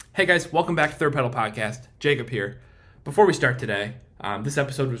Hey guys, welcome back to Third Pedal Podcast. Jacob here. Before we start today, this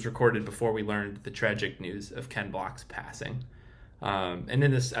episode was recorded before we learned the tragic news of Ken Block's passing. And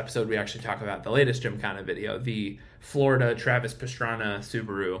in this episode, we actually talk about the latest Gymkhana video, the Florida Travis Pastrana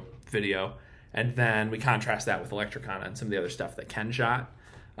Subaru video, and then we contrast that with Electricana and some of the other stuff that Ken shot.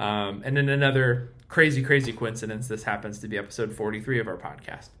 And in another crazy coincidence, this happens to be episode 43 of our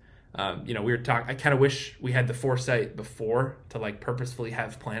podcast. We were talking, I kind of wish we had the foresight before to purposefully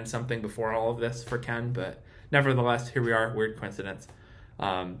have planned something before all of this for Ken, but nevertheless, here we are, weird coincidence.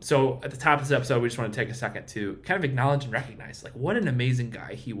 So at the top of this episode, we just want to take a second to kind of acknowledge and recognize what an amazing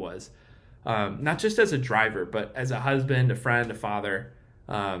guy he was. Not just as a driver, but as a husband, a friend, a father,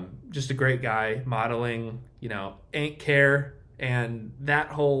 just a great guy modeling, ain't care. And that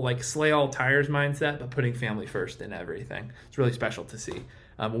whole slay all tires mindset, but putting family first in everything. It's really special to see.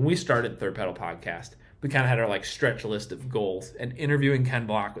 When we started Third Pedal Podcast, we kind of had our stretch list of goals, and interviewing Ken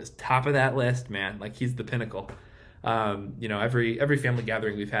Block was top of that list, man. He's the pinnacle. Every family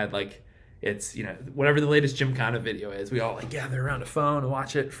gathering we've had, it's, whatever the latest Gymkhana video is, we all gather around a phone and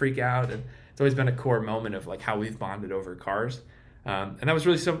watch it, freak out. And it's always been a core moment of how we've bonded over cars. And that was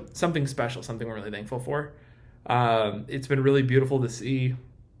really something special, something we're really thankful for. It's been really beautiful to see,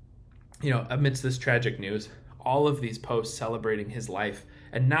 amidst this tragic news, all of these posts celebrating his life,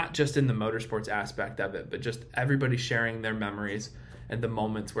 and not just in the motorsports aspect of it, but just everybody sharing their memories and the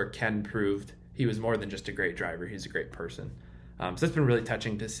moments where Ken proved he was more than just a great driver. He's a great person. So it's been really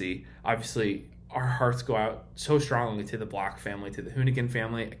touching to see. Obviously, our hearts go out so strongly to the Block family, to the Hoonigan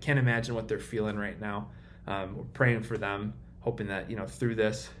family. I can't imagine what they're feeling right now. We're praying for them, hoping that, through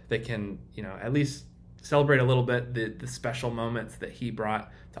this, they can, at least celebrate a little bit the special moments that he brought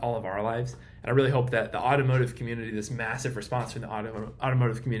to all of our lives. And I really hope that the automotive community, this massive response from the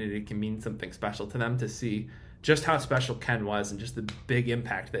automotive community, can mean something special to them, to see just how special Ken was and just the big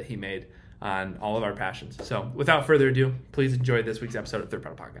impact that he made on all of our passions. So without further ado, please enjoy this week's episode of Third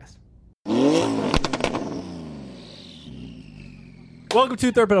Pedal Podcast. Welcome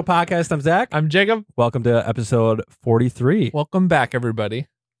to Third Pedal Podcast. I'm Zach. I'm Jacob. Welcome to episode 43. Welcome back, everybody.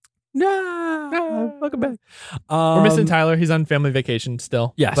 Welcome back. We're missing Tyler. He's on family vacation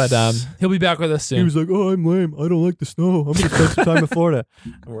still. Yes. But he'll be back with us soon. He was like, "Oh, I'm lame. I don't like the snow. I'm going to spend some time in Florida."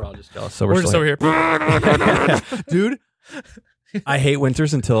 And we're all just jealous. So we're just over here. Dude, I hate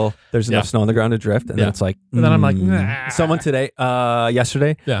winters until there's enough snow on the ground to drift. And then it's like... And then I'm like, nah. Someone today,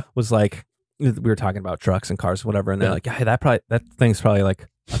 yesterday, was like, we were talking about trucks and cars, whatever, and they're like, "Hey, that thing's probably a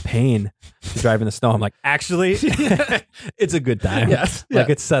pain to drive in the snow." I'm like, actually, it's a good time. Yes.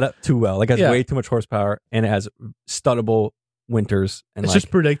 It's set up too well. It has way too much horsepower, and it has studdable winters, and it's just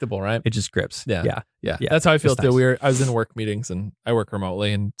predictable, right? It just grips. Yeah. That's how I feel too. Nice. I was in work meetings, and I work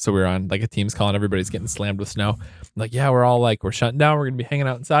remotely, and so we were on a Teams call, and everybody's getting slammed with snow. I'm we're all we're shutting down. We're gonna be hanging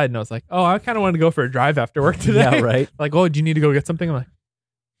out inside, and I was like, oh, I kind of wanted to go for a drive after work today. Yeah, right. Oh, do you need to go get something? I'm like,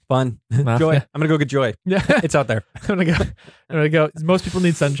 fun. Joy. Yeah. I'm gonna go get Joy. Yeah, it's out there. I'm gonna go. Most people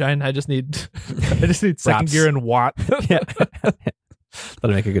need sunshine. I just need second gear and Watt. Yeah.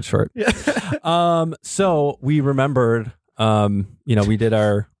 That'll make a good short. Yeah. So we remembered, we did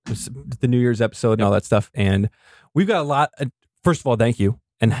the New Year's episode and all that stuff, and we've got a lot. First of all, thank you.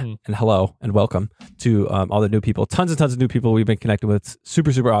 And hello and welcome to all the new people. Tons and tons of new people we've been connected with.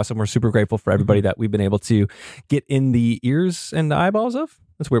 Super, super awesome. We're super grateful for everybody that we've been able to get in the ears and the eyeballs of.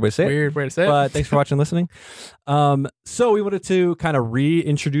 That's a weird way to say it. Weird way to say it. But thanks for watching and listening. So we wanted to kind of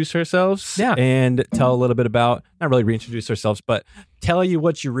reintroduce ourselves and tell a little bit about, not really reintroduce ourselves, but tell you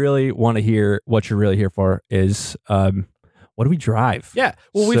what you really want to hear. What you're really here for is what do we drive? Yeah.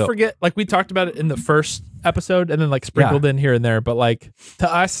 Well, we forget, we talked about it in the first episode and then sprinkled in here and there. But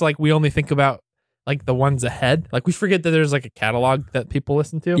to us, we only think about the ones ahead. We forget that there's a catalog that people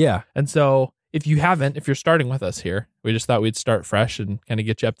listen to. Yeah. And so if you're starting with us here, we just thought we'd start fresh and kind of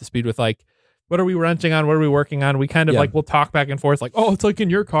get you up to speed with what are we renting on? What are we working on? We kind of we'll talk back and forth oh, it's in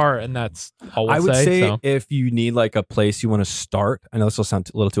your car. And that's all we'll I would say. So. If you need a place you want to start, I know this will sound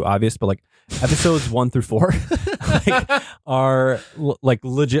a little too obvious, but episodes 1 through 4 are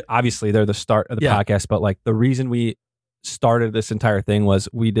legit. Obviously they're the start of the podcast, but the reason we started this entire thing was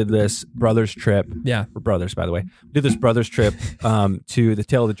we did this brothers trip. Yeah. We're brothers, by the way. We did this brothers trip to the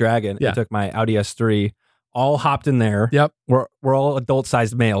Tail of the Dragon. Yeah. I took my Audi S3, all hopped in there. Yep. We're all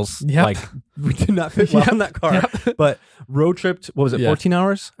adult-sized males. Yep. We did not fit well in that car. Yep. But road tripped, what was it, 14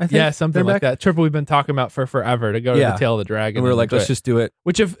 hours, I think? Yeah, something like that. Trip we've been talking about for forever to go to the Tail of the Dragon. And we were let's just do it.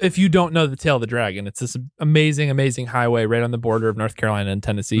 Which if you don't know the Tail of the Dragon, it's this amazing, amazing highway right on the border of North Carolina and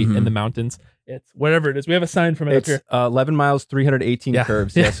Tennessee in the mountains. It's whatever it is. We have a sign from it up here. 11 miles, 318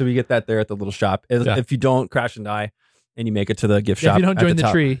 curves. Yeah. So we get that there at the little shop. If you don't crash and die, and you make it to the gift Yeah, shop. if you don't join the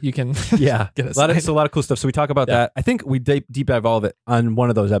top. tree, you can Yeah, get a lot of cool stuff. So we talk about that. I think we deep dive all of it on one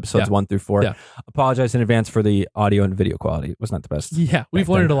of those episodes, 1 through 4. Yeah. Apologize in advance for the audio and video quality. It was not the best. Yeah, we've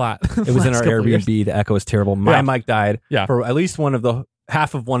learned a lot. It was in our Airbnb. The echo was terrible. My mic died for at least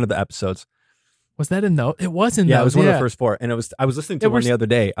half of one of the episodes. Was that in those? It was in those. Yeah, it was one of the first 4. And I was listening to one the other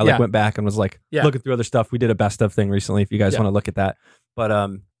day. I went back and was like looking through other stuff. We did a best of thing recently if you guys want to look at that.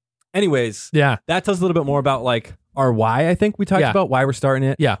 But anyways, that tells a little bit more about like our why. I think we talked about why we're starting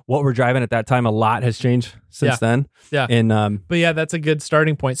it. Yeah. What we're driving at that time. A lot has changed since then. Yeah. And but yeah, that's a good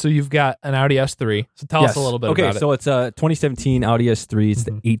starting point. So you've got an Audi S3. So tell us a little bit about it. Okay, so it's a 2017 Audi S3. It's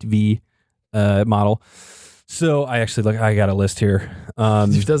the 8V model. So I got a list here.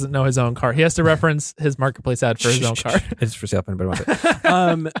 He doesn't know his own car. He has to reference his marketplace ad for his own car. It's for sale if anybody wants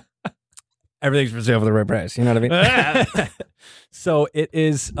it. Everything's for sale for the right price. You know what I mean? So it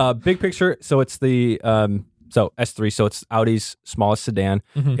is big picture. So it's the S3. So it's Audi's smallest sedan.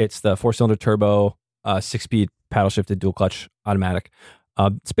 It's the 4-cylinder turbo, 6-speed paddle shifted dual clutch automatic.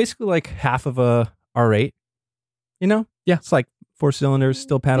 It's basically like half of a R8. You know? Yeah. It's like 4 cylinders,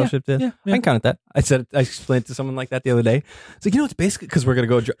 still paddle shifted. Yeah. I can count that. I explained to someone like that the other day. It's like, it's basically because we're going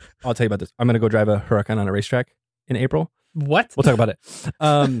to go, I'll tell you about this. I'm going to go drive a Huracan on a racetrack in April. What? We'll talk about it.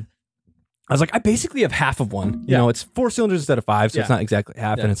 I was like, I basically have half of one. You know, it's 4 cylinders instead of 5, so it's not exactly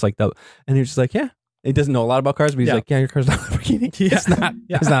half. And it's like, and he's just like, he doesn't know a lot about cars, but he's like, your car's not a Lamborghini. It's not.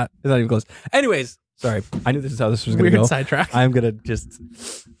 It's not even close. Anyways, sorry. I knew this is how this was going to go. Sidetrack. I'm going to just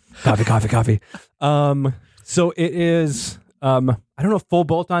coffee. So it is, I don't know if full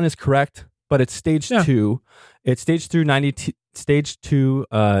bolt-on is correct, but it's stage 2. It's stage 2 93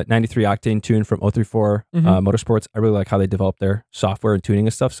 octane tune from 034 Motorsports. I really like how they develop their software and tuning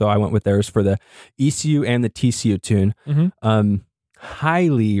and stuff. So I went with theirs for the ECU and the TCU tune.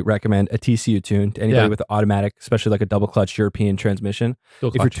 Highly recommend a TCU tune to anybody with the automatic, especially like a double clutch European transmission.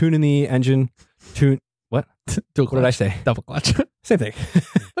 If you're tuning the engine, what? Dual clutch. What did I say? Double clutch. Same thing.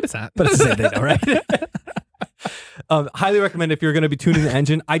 What is that? But it's the same thing though, right? Highly recommend if you're going to be tuning the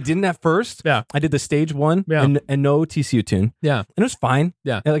engine. I didn't at first. Yeah. I did the stage 1 and no TCU tune. Yeah. And it was fine.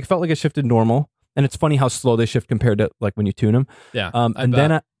 Yeah. It felt like it shifted normal. And it's funny how slow they shift compared to like when you tune them. Yeah. And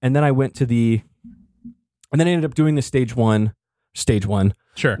then I went to and then I ended up doing the stage one.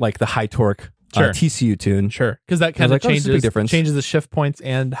 Sure. Like the high torque TCU tune. Sure. Because that kind of changes the shift points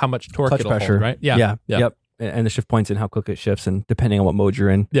and how much torque clutch it'll pressure. hold, right? Yeah. Yep. And the shift points and how quick it shifts, and depending on what mode you're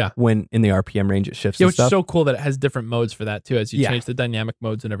in, when in the RPM range it shifts. Yeah, and which stuff. is so cool that it has different modes for that too. As you change the dynamic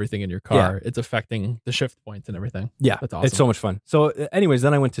modes and everything in your car, it's affecting the shift points and everything. Yeah, that's awesome. It's so much fun. So, anyways,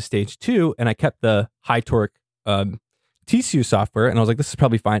 then I went to stage 2 and I kept the high torque TCU software, and I was like, this is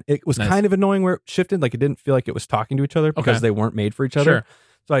probably fine. It was kind of annoying where it shifted, like it didn't feel like it was talking to each other because they weren't made for each other. Sure.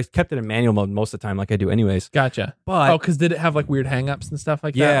 So I kept it in manual mode most of the time, like I do anyways. Gotcha. But because did it have like weird hangups and stuff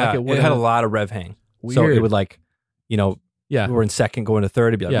like that? Yeah, Like it had a lot of rev hang. Weird. So it would like, we were in second going to third,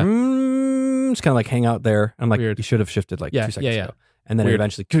 it'd be like, just kind of like hang out there. I'm like, Weird. You should have shifted like 2 seconds ago. And then Weird. it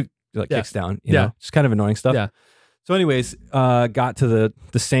eventually kicks down, you know, just kind of annoying stuff. Yeah. So anyways, got to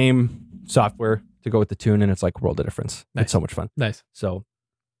the same software to go with the tune, and it's like world of difference. Nice. It's so much fun. Nice. So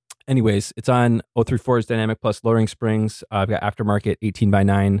anyways, it's on 034's Dynamic Plus lowering springs. I've got aftermarket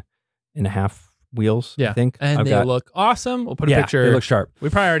 18x9.5 wheels, I think. And they look awesome. We'll put a picture. They look sharp. We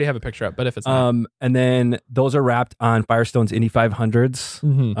probably already have a picture up, but if it's not. And then those are wrapped on Firestone's Indy 500s,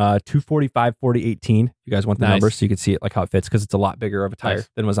 245, 40, 18. You guys want the numbers so you can see it, like how it fits, because it's a lot bigger of a tire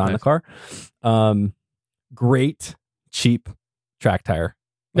than was on the car. Great, cheap track tire.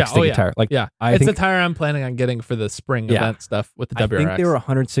 Tire. Like, I think the tire I'm planning on getting for the spring event stuff with the WRX. I think they were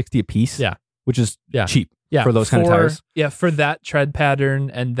 160 a piece. Yeah. Which is cheap for those kind of tires. Yeah, for that tread pattern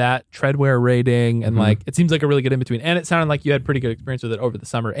and that tread wear rating. And like, it seems like a really good in between. And it sounded like you had pretty good experience with it over the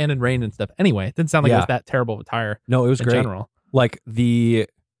summer and in rain and stuff. Anyway, it didn't sound like it was that terrible of a tire. No, it was great. General. Like so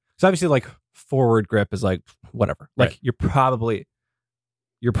obviously like forward grip is like whatever. Like you're probably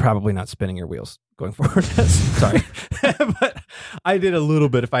not spinning your wheels going forward. Sorry. But I did a little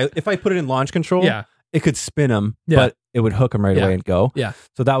bit. If I put it in launch control, it could spin them, but it would hook them right away and go. Yeah.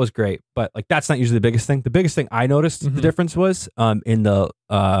 So that was great. But like, that's not usually the biggest thing. The biggest thing I noticed the difference was in the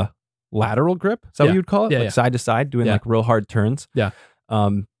lateral grip. Is that what you would call it? Like side to side, doing like real hard turns. Yeah.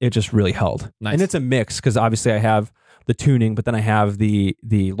 It just really held. Nice. And it's a mix because obviously I have the tuning, but then I have the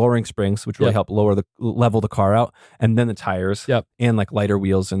lowering springs, which really help level the car out, and then the tires and like lighter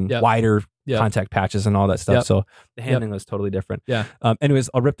wheels and wider contact patches and all that stuff. So the handling was totally different. Yeah. Anyways,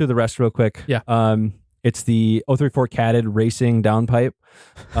 I'll rip through the rest real quick. Yeah. It's the 034 catted racing downpipe,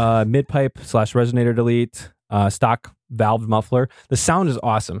 mid pipe / resonator delete, stock valved muffler. The sound is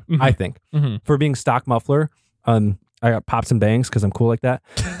awesome, I think. For being stock muffler, I got pops and bangs because I'm cool like that.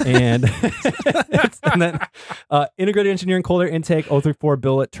 And, and then integrated engineering, cold air intake, 034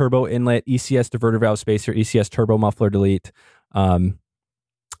 billet, turbo inlet, ECS diverter valve spacer, ECS turbo muffler delete, and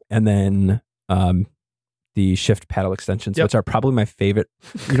then the shift paddle extensions, which are probably my favorite.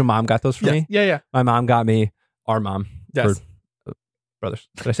 Mom got those for me. Yeah. My mom got me, our mom, brothers.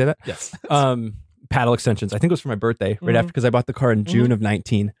 Did I say that? Yes. Paddle extensions. I think it was for my birthday, right after, because I bought the car in June of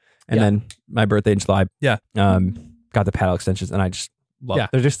 19, and then my birthday in July. Yeah. Got the paddle extensions, and I just love them.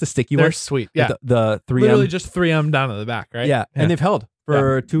 They're just the sticky They're ones. sweet. Yeah. The 3M. Literally just 3M down to the back, right? Yeah. And they've held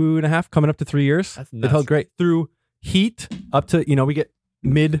for 2.5, coming up to 3 years. They've held great through heat up to, we get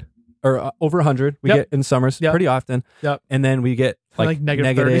mid or over 100. We get in summers pretty often. Yep. And then we get like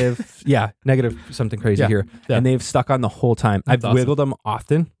negative negative something crazy here. Yeah. And they've stuck on the whole time. I've wiggled them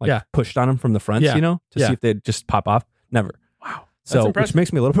often, pushed on them from the fronts, to see if they'd just pop off. Never. Wow. So, which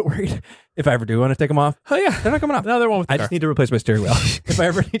makes me a little bit worried if I ever do want to take them off. Oh yeah, they're not coming off. No, they're one with the I car. just need to replace my steering wheel if I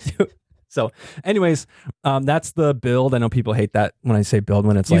ever need to. So, anyways, that's the build. I know people hate that when I say build,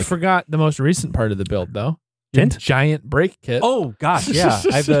 when it's you forgot the most recent part of the build, though. Giant brake kit. Oh gosh, yeah.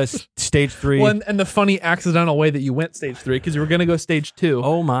 I have the stage 3. Well, and the funny accidental way that you went stage 3, because you were going to go stage 2.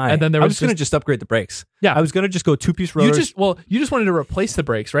 Oh my! And then I was going to just upgrade the brakes. Yeah, I was going to just go 2-piece rotors. You just wanted to replace the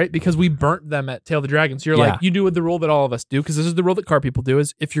brakes, right? Because we burnt them at Tail of the Dragon. So you're like, you do the rule that all of us do, because this is the rule that car people do: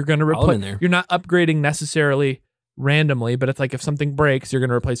 is if you're going to replace, you're not upgrading necessarily randomly, but it's like if something breaks, you're going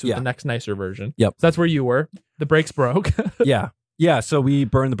to replace it with the next nicer version. Yep. So that's where you were. The brakes broke. Yeah, so we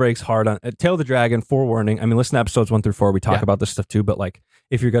burned the brakes hard on Tail of the Dragon. Forewarning. I mean, listen to episodes 1 through 4. We talk about this stuff too. But like,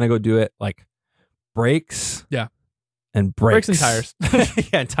 if you're gonna go do it, like brakes, and brakes and tires,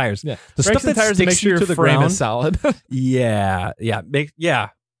 and tires. Yeah, the brakes stuff and that tires sticks make sure you to the frame ground is solid. yeah. If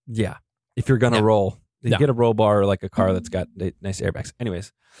you're gonna roll, you get a roll bar, like a car that's got nice airbags.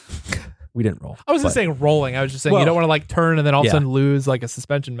 Anyways. We didn't roll. I wasn't saying rolling. I was just saying you don't want to like turn and then all of a sudden lose like a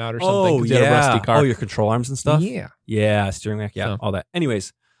suspension mount or something because you had a rusty car. Oh, your control arms and stuff? Yeah, steering rack, all that.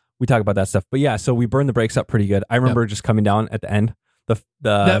 Anyways, we talk about that stuff. But yeah, so we burned the brakes up pretty good. I remember just coming down at the end.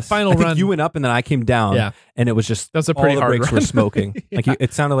 That final run. You went up and then I came down and it was just that's a pretty all the hard brakes run. were smoking. Like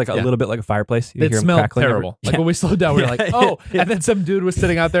it sounded like a little bit like a fireplace. It smelled terrible. Like when we slowed down, we were like, and then some dude was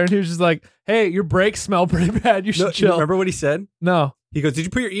sitting out there and he was just like, hey, your brakes smell pretty bad. You should chill. You remember what he said? No. He goes, did you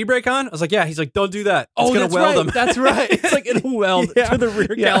put your e-brake on? I was like, yeah. He's like, don't do that. It's going to weld them. That's right. It's like it'll weld to the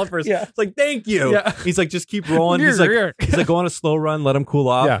rear calipers. Yeah. It's like, thank you. Yeah. He's like, just keep rolling. He's like, go on a slow run, let them cool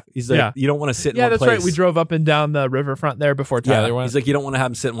off. Yeah. He's like, you don't want to sit in one place. Yeah, that's right. We drove up and down the riverfront there before Tyler went. He's like, you don't want to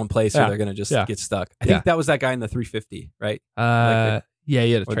have them sit in one place or they're going to just get stuck. I think that was that guy in the 350, right? He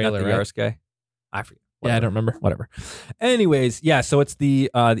had a trailer, right? Yaris guy. I forget. Yeah, I don't remember. Whatever. Anyways, so it's the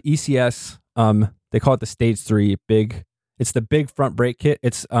ECS. They call it the Stage 3 big. It's the big front brake kit.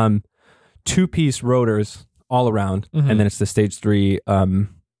 It's 2-piece rotors all around, and then it's the Stage 3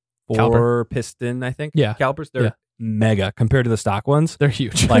 4-piston, I think. Yeah, calipers. They're mega compared to the stock ones. They're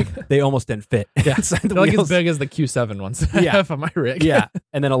huge. Like they almost didn't fit. Yeah, they're like as big as the Q7 ones. I have on my rig.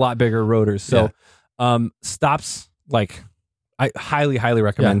 And then a lot bigger rotors. So stops like. I highly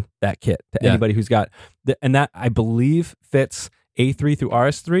recommend that kit to anybody who's got and that I believe fits A3 through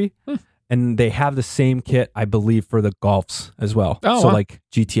RS3. And they have the same kit, I believe, for the Golfs as well. So like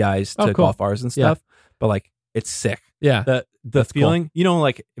GTIs to Golf Rs and stuff. But like it's sick. Yeah. The feeling, cool.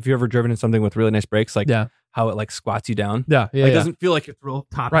 Like if you've ever driven in something with really nice brakes, like how it like squats you down. It doesn't feel like it's real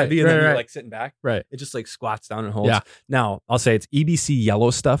top heavy and then you're like sitting back. Right. It just like squats down and holds. Yeah. Now I'll say it's EBC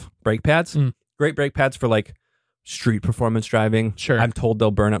yellow stuff, brake pads. Great brake pads for like street performance driving. Sure. I'm told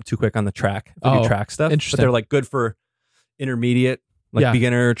they'll burn up too quick on the track if you do track stuff. But they're like good for intermediate. Like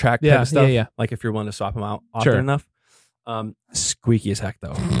beginner track type of stuff. Like if you're willing to swap them out often enough. Squeaky as heck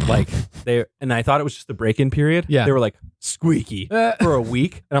though. Like and I thought it was just the break-in period. Yeah. They were like squeaky for a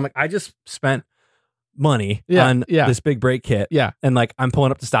week. And I'm like, I just spent money on this big brake kit. Yeah. And like I'm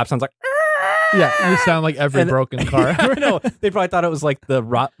pulling up to stop signs like you sound like every broken car. I know. They probably thought it was like the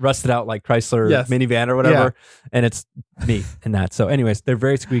rusted out like Chrysler minivan or whatever. And it's me and that. So anyways, they're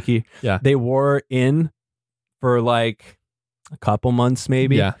very squeaky. Yeah. They wore in for like a couple months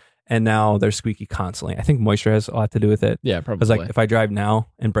maybe. Yeah. And now they're squeaky constantly. I think moisture has a lot to do with it. Yeah, probably. Because like if I drive now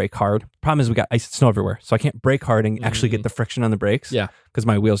and brake hard, problem is we got ice and snow everywhere. So I can't brake hard and actually get the friction on the brakes. Yeah. Because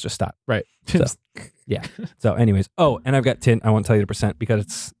my wheels just stop. Right. So, yeah. So anyways. Oh, and I've got tint. I won't tell you the percent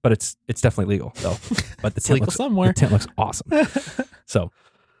because it's definitely legal. So but the tint looks somewhere. The tint looks awesome. So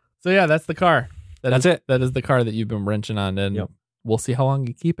yeah, that's the car. That's it. That is the car that you've been wrenching on, and we'll see how long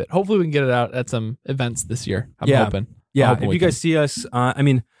you keep it. Hopefully we can get it out at some events this year. I'm hoping. Yeah. If you guys see us, I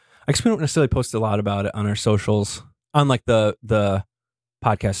mean, I guess we don't necessarily post a lot about it on our socials, on like the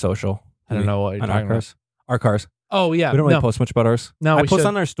podcast social. I don't know what you're talking about. Our cars. Oh yeah, we don't really post much about ours. No, I we post should.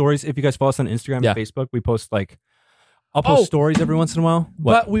 on our stories. If you guys follow us on Instagram and Facebook, we post like I'll post stories every once in a while.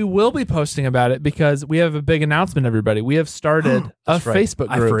 But we will be posting about it because we have a big announcement. Everybody, we have started a Facebook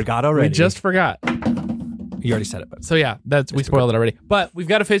group. I forgot already. We just forgot. You already said it, but So yeah, we spoiled it already. But we've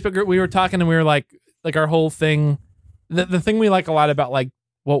got a Facebook group. We were talking and we were like our whole thing. The thing we like a lot about like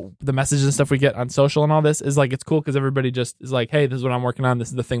what the messages and stuff we get on social and all this is like it's cool because everybody just is like, hey, this is what I'm working on. This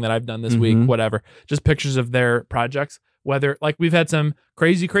is the thing that I've done this week. Whatever. Just pictures of their projects. Whether like we've had some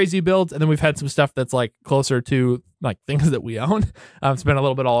crazy builds, and then we've had some stuff that's like closer to like things that we own. It's been a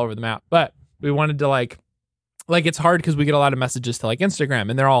little bit all over the map, but we wanted to like it's hard because we get a lot of messages to like Instagram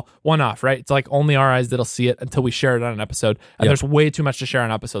and they're all one-off, right? It's like only our eyes that'll see it until we share it on an episode, and there's way too much to share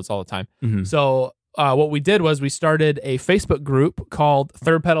on episodes all the time. So what we did was we started a Facebook group called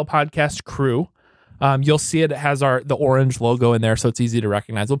Third Pedal Podcast Crew. You'll see it has the orange logo in there, so it's easy to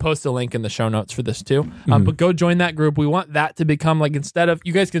recognize. We'll post a link in the show notes for this too. But go join that group. We want that to become like, instead of,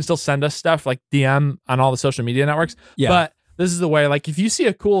 you guys can still send us stuff like DM on all the social media networks. Yeah. But this is the way, like if you see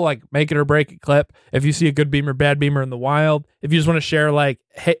a cool like make it or break it clip, if you see a good beamer, bad beamer in the wild, if you just want to share like,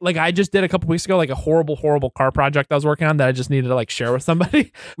 hey, like I just did a couple weeks ago, like a horrible car project I was working on that I just needed to like share with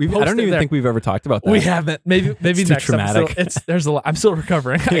somebody. I don't even think we've ever talked about that. We haven't. Maybe it's next too traumatic. episode. There's a lot. I'm still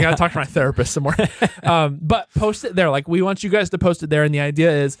recovering. I gotta talk to my therapist some more. But post it there. Like we want you guys to post it there, and the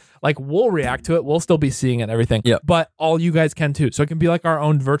idea is like we'll react to it. We'll still be seeing it and everything. Yep. But all you guys can too. So it can be like our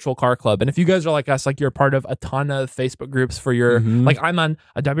own virtual car club. And if you guys are like us, like you're part of a ton of Facebook groups for your like I'm on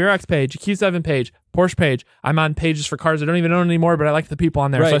a WRX page, a Q7 page, Porsche page. I'm on pages for cars I don't even own anymore, but I like the people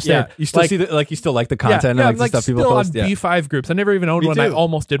on there. Right, so I you still see the, like you still like the content and like the stuff people still post. On B5 groups. I never even owned one. I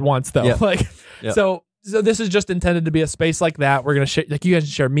almost did once though. Yeah. So this is just intended to be a space like that. We're gonna share, like you guys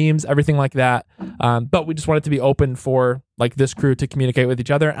share memes, everything like that. But we just want it to be open for like this crew to communicate with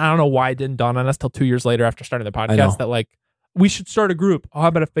each other. I don't know why it didn't dawn on us till 2 years later after starting the podcast that like we should start a group. How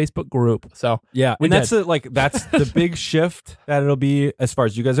about a Facebook group? So yeah, and that's the big shift that it'll be as far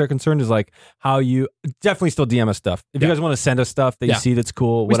as you guys are concerned is like how you definitely still DM us stuff. If you guys want to send us stuff that you see that's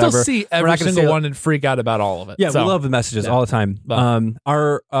cool, we whatever. still see every single one and freak out about all of it. Yeah, we love the messages all the time.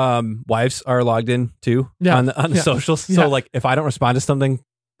 Our wives are logged in too on the socials. So like if I don't respond to something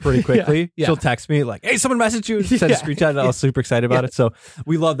pretty quickly, she'll text me like, "Hey, someone messaged you." Send a screenshot, and I was super excited about it. So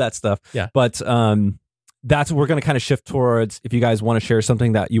we love that stuff. Yeah, but that's what we're going to kind of shift towards. If you guys want to share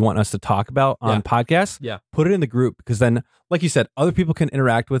something that you want us to talk about on podcasts, put it in the group, because then, like you said, other people can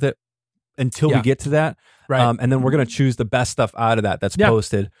interact with it until we get to that. Right. And then we're going to choose the best stuff out of that's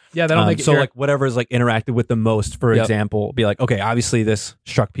posted. Yeah, that'll make it so like whatever is like interacted with the most, for example, be like, okay, obviously this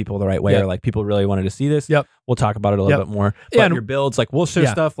struck people the right way, or like people really wanted to see this. We'll talk about it a little bit more. But your builds, like we'll share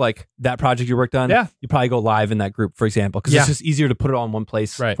stuff like that project you worked on. You probably go live in that group, for example, because it's just easier to put it all in one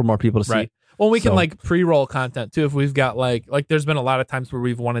place for more people to see. Well, we can like pre-roll content too if we've got like there's been a lot of times where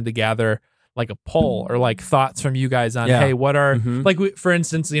we've wanted to gather like a poll or like thoughts from you guys on hey, what are like for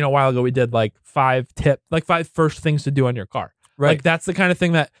instance, a while ago we did like 5 first things to do on your car. Right. Like that's the kind of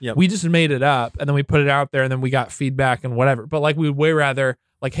thing that we just made it up and then we put it out there and then we got feedback and whatever. But like we'd way rather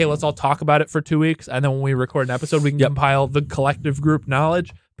like, hey, let's all talk about it for 2 weeks, and then when we record an episode, we can compile the collective group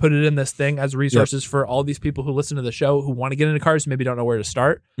knowledge, put it in this thing as resources for all these people who listen to the show who want to get into cars, maybe don't know where to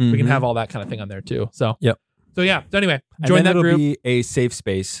start. We can have all that kind of thing on there too. So So anyway, join that group. It'll be a safe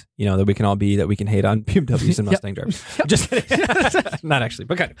space, that we can all be, that we can hate on BMWs and Mustang drivers. Just kidding. Not actually,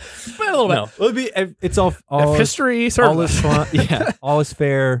 but kind of. But a little bit. No, it'll be. It's all if history. All is fun. All is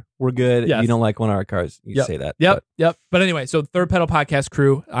fair. We're good. Yes. You don't like one of our cars, you say that. Yep. But anyway, so Third Pedal Podcast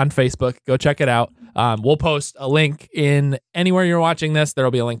Crew on Facebook. Go check it out. We'll post a link in anywhere you're watching this.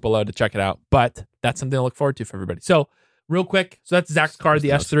 There'll be a link below to check it out. But that's something to look forward to for everybody. So real quick, so that's Zach's car, the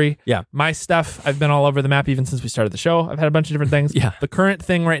S3. Yeah. My stuff, I've been all over the map even since we started the show. I've had a bunch of different things. Yeah. The current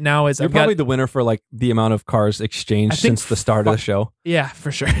thing right now is You're probably the winner for like the amount of cars exchanged since the start of the show. Yeah,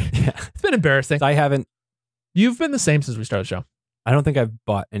 for sure. It's been embarrassing. I haven't. You've been the same since we started the show. I don't think I've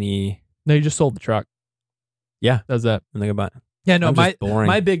bought any. No, you just sold the truck. Yeah. That's that. I think I bought. Yeah, no,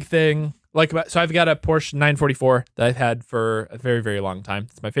 my big thing, so I've got a Porsche 944 that I've had for a very, very long time.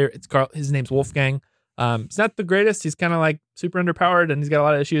 It's my favorite. It's Carl. His name's Wolfgang. It's not the greatest. He's kind of like super underpowered and he's got a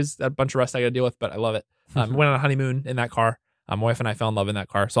lot of issues, a bunch of rust I got to deal with, but I love it. Went on a honeymoon in that car. My wife and I fell in love in that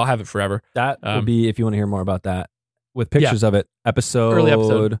car, so I'll have it forever. That would be, if you want to hear more about that, with pictures of it, early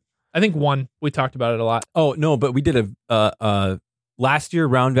episode. I think we talked about it a lot. Oh, no, but we did a last year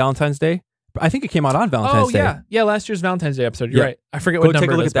around Valentine's Day. I think it came out on Valentine's Day. Oh, yeah, last year's Valentine's Day episode. You're right. I forget what number.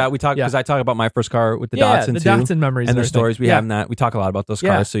 Take a look at that. We talk because I talk about my first car with the Datsun, the Datsun memories and the stories we have in that. We talk a lot about those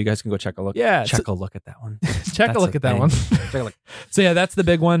cars, so you guys can go check a look. Yeah, check a look at that one. Check a look at that one. So yeah, that's the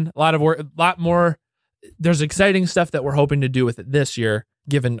big one. A lot of work, a lot more. there's exciting stuff that we're hoping to do with it this year,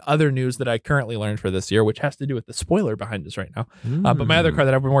 given other news that I currently learned for this year, which has to do with the spoiler behind us right now. But my other car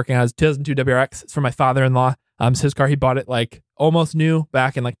that I've been working on is 2002 WRX. It's for my father-in-law. It's his car. He bought it like almost new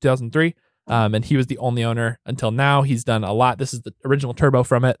back in like 2003. And he was the only owner until now. He's done a lot. This is the original turbo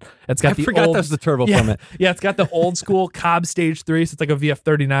from it. It's got I forgot that was the turbo from it. Yeah, it's got the old school Cobb Stage 3. So it's like a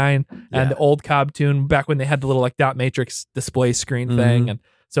VF39 and the old Cobb tune back when they had the little like dot matrix display screen thing. And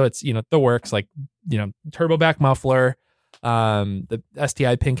so it's, the works, like, turbo back muffler, the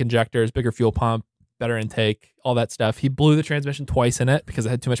STI pink injectors, bigger fuel pump, better intake, all that stuff. He blew the transmission twice in it because it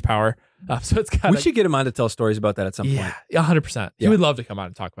had too much power. So it's got. We should get him on to tell stories about that at some point. Yeah, 100%. He would love to come on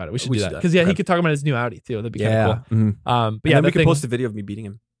and talk about it. We should do that because he could talk about his new Audi too. That'd be kind of cool. But then we could post a video of me beating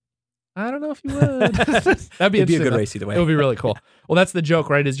him. I don't know if you would. That'd be a good race either way. It would be really cool. Well, that's the joke,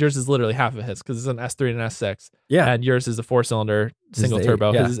 right? Is yours is literally half of his because it's an S3 and an S6. Yeah, and yours is a 4-cylinder single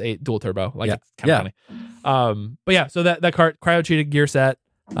turbo. His is 8 dual turbo. Like it's kind of funny. But yeah, so that car cryo treated gear set.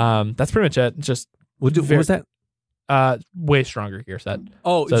 That's pretty much it. Just what was that? Way stronger gear set.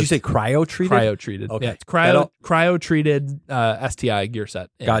 Oh, so did you say cryo treated? Cryo treated. Okay. Yeah, it's cryo treated STI gear set.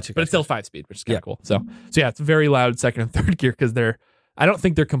 Gotcha. But it's still 5-speed, which is kind of cool. So yeah, it's very loud second and third gear because I don't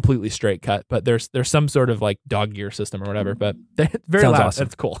think they're completely straight cut, but there's some sort of like dog gear system or whatever. But they're very Sounds loud. Awesome.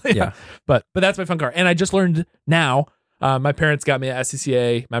 It's cool. Yeah. But that's my fun car. And I just learned now. My parents got me an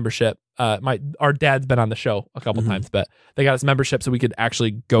SCCA membership. Our dad's been on the show a couple times, but they got us membership so we could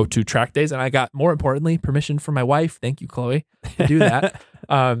actually go to track days. And I got, more importantly, permission from my wife. Thank you, Chloe, to do that.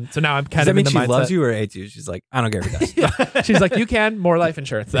 So now I'm kind of in the mindset. Does that mean she loves you or hates you? She's like, I don't care if he does. She's like, you can, more life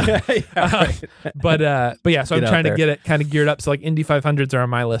insurance. But yeah, so I'm trying to get it kind of geared up. So like Indy 500s are on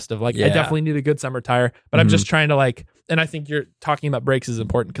my list of like, I definitely need a good summer tire, but I'm just trying to like, and I think you're talking about brakes is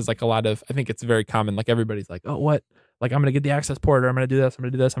important because like I think it's very common. Like everybody's like, oh, what? Like, I'm going to get the access port, or I'm going to do this, I'm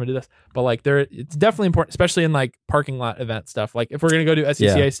going to do this, I'm going to do this. But like it's definitely important, especially in like parking lot event stuff. Like if we're going to go do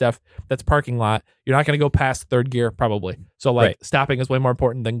SCCA stuff, that's parking lot. You're not going to go past third gear probably. So like stopping is way more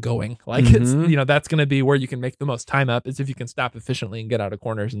important than going. Like it's, that's going to be where you can make the most time up is if you can stop efficiently and get out of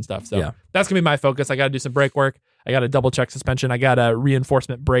corners and stuff. So that's going to be my focus. I got to do some brake work. I got a double check suspension. I got a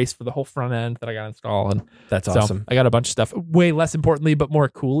reinforcement brace for the whole front end that I got to install. And that's awesome. I got a bunch of stuff. Way less importantly, but more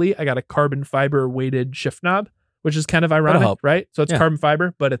coolly, I got a carbon fiber weighted shift knob, which is kind of ironic, right? So it's carbon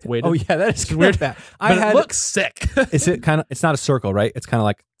fiber, but it's weighted. Oh yeah, that is weird. But it looks sick. Is it kind of? It's not a circle, right? It's kind of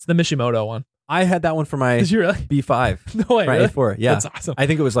like it's the Mishimoto one. I had that one for my B5. No way, really? A4. Yeah, that's awesome. I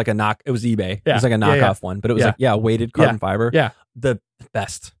think it was like it was eBay. Yeah. It was like a knockoff one, but it was weighted carbon fiber. Yeah, the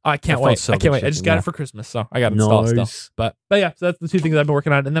best. I can't wait. So I can't wait. I just got it for Christmas, so I got it installed still. But yeah, so that's the two things I've been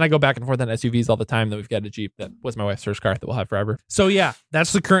working on. And then I go back and forth on SUVs all the time. That we've got a Jeep that was my wife's first car that we'll have forever. So yeah,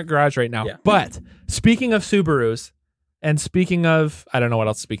 that's the current garage right now. Yeah. But speaking of Subarus, and speaking of, I don't know what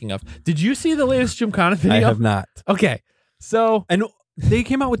else. Speaking of, did you see the latest Gymkhana video? I have not. Okay, so and they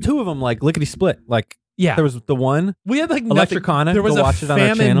came out with two of them, like lickety split, like. Yeah, there was the one. We had like Electricana. There was go watch a it on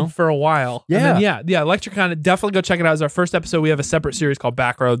our channel for a while. Yeah, Electricana. Definitely go check it out. As our first episode, we have a separate series called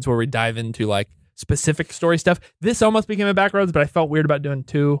Backroads where we dive into like specific story stuff. This almost became a Backroads, but I felt weird about doing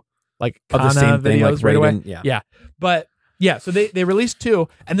two like of the same videos thing, like right away. Yeah, but yeah. So they released two,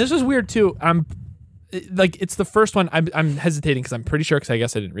 and this was weird too. Like it's the first one. I'm hesitating because I'm pretty sure because I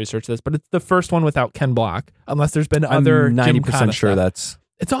guess I didn't research this, but it's the first one without Ken Block, unless there's been other. I'm 90% sure that's.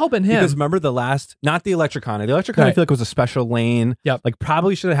 It's all been him. Because remember not the Electricana. The Electricana I feel like was a special lane. Yep. Like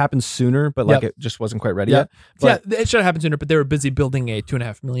probably should have happened sooner, but like it just wasn't quite ready yet. But it should have happened sooner, but they were busy building a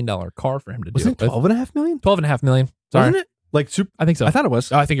 $2.5 million car for him to do. Wasn't it $12.5 million? $12.5 million. Sorry. Wasn't it? Like I think so. I thought it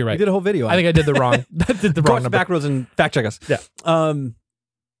was. Oh, I think you're right. You did a whole video. I think I did the wrong. I did the wrong number. Backroads and fact check us. Yeah.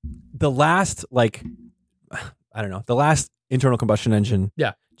 The last I don't know. The last internal combustion engine.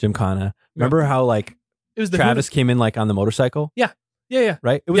 Yeah. Gymkhana. Remember how like it was Travis came in like on the motorcycle? Yeah. Yeah.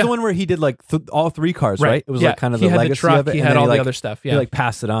 Right? It was the one where he did like all three cars, right? It was like kind of the legacy the truck, of it. He had all the other stuff. Yeah. He like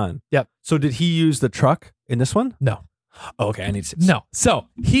passed it on. Yep. So did he use the truck in this one? No. Oh, okay. I need to No. So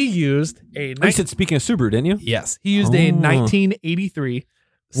he used a you said speaking of Subaru, didn't you? Yes. He used a 1983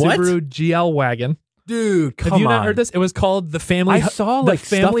 Subaru GL wagon. Dude, come on. Have you not heard this? It was called the Family I saw like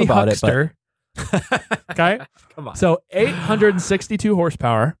Family stuff about Huckster. Okay. Come on. So 862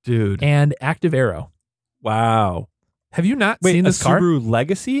 horsepower. Dude. And active aero. Wow. Have you not seen this car? Subaru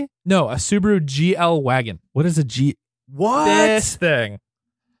Legacy? No, a Subaru GL wagon. What is a G? What? This thing.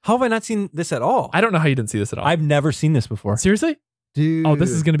 How have I not seen this at all? I don't know how you didn't see this at all. I've never seen this before. Seriously? Dude. Oh, this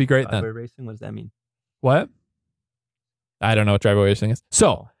is going to be great then. Driveway racing? What does that mean? What? I don't know what driveway racing is.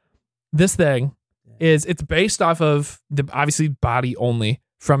 So, this thing it's based off of the obviously body only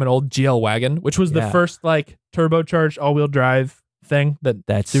from an old GL wagon, which was the first like turbocharged all-wheel drive thing that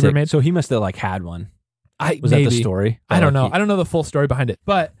That's Subaru sick. made. So he must have like had one. Was that the story? I don't know. I don't know the full story behind it,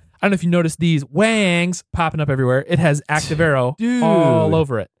 but I don't know if you noticed these wangs popping up everywhere. It has Active Aero all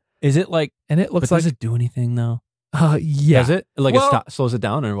over it. Is it like, and it looks like, does it do anything though? Yeah. Does it? Like it slows it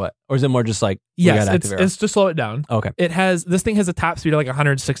down or what? Or is it more just like, yes, it's to slow it down. Okay. This thing has a top speed of like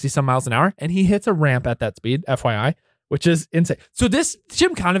 160 some miles an hour, and he hits a ramp at that speed, FYI, which is insane. So this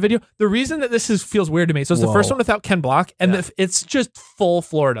Gymkhana video, the reason that this feels weird to me, so it's the first one without Ken Block, and it's just full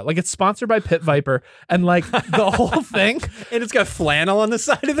Florida. Like it's sponsored by Pit Viper, and like the whole thing. And it's got flannel on the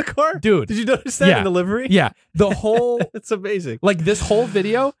side of the car? Dude. Did you notice that in the livery? Yeah. The whole... It's amazing. Like this whole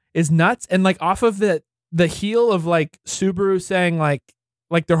video is nuts, and like off of the heel of like Subaru saying like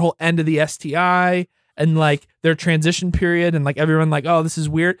their whole end of the STI and like their transition period, and like everyone like, oh, this is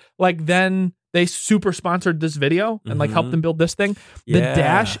weird. Like then they super sponsored this video and like helped them build this thing. The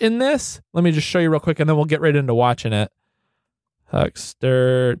dash in this, let me just show you real quick and then we'll get right into watching it.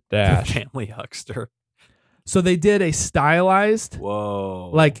 Huckster dash. Family Huckster. So they did a stylized,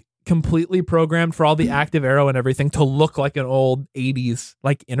 like completely programmed for all the Active Aero and everything to look like an old 80s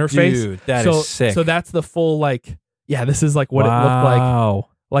like interface. Dude, that is sick. So that's the full like, yeah, this is like what it looked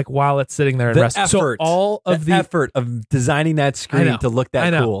like while it's sitting there and resting. So all of the effort of designing that screen to look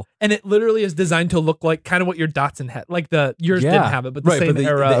that cool. And it literally is designed to look like kind of what your Datsun had. Like yours didn't have it, but the same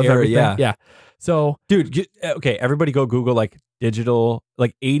era of everything. Yeah. So dude, okay, everybody go Google like digital,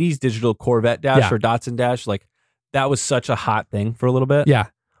 like 80s digital Corvette dash or Datsun dash. Like that was such a hot thing for a little bit. Yeah.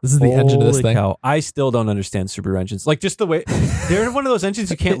 This is the engine of this thing. Cow. I still don't understand Subaru engines. Like just the way they're one of those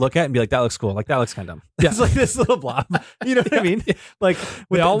engines you can't look at and be like, that looks cool. Like that looks kind of dumb. Yeah. It's like this little blob. You know what I mean? Like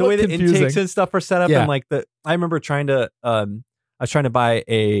with the way the intakes and stuff are set up, and like I remember trying to I was trying to buy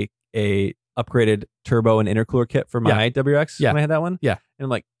a upgraded turbo and intercooler kit for my WRX when I had that one. Yeah. And I'm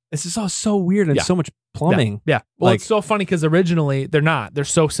like, this is all so weird and so much plumbing. Yeah. Well, it's so funny because originally they're not. They're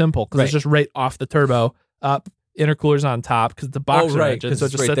so simple because it's just right off the turbo up. Intercooler's on top because the boxer engine, so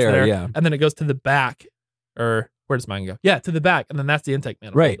it just sits there, and then it goes to the back, or where does mine go? Yeah, to the back, and then that's the intake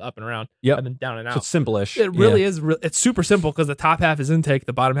manifold up and around, and then down and out. So it's simple-ish. It really is. It's super simple because the top half is intake,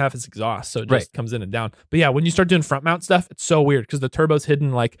 the bottom half is exhaust, so it just comes in and down. But yeah, when you start doing front mount stuff, it's so weird because the turbo's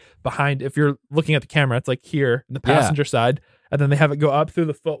hidden like behind. If you're looking at the camera, it's like here in the passenger side, and then they have it go up through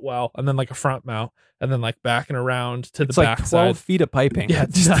the footwell, and then like a front mount, and then like back and around to the back side. It's like 12 feet of piping. Yeah,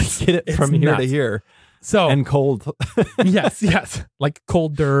 just to get it from here to here. So and cold. yes. Like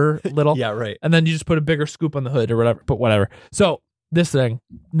colder little. Yeah, right. And then you just put a bigger scoop on the hood or whatever. But whatever. So this thing,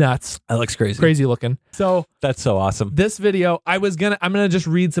 nuts. That looks crazy. Crazy looking. So that's so awesome. This video, I'm gonna just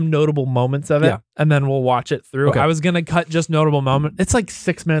read some notable moments of it and then we'll watch it through. Okay. I was gonna cut just notable moment. It's like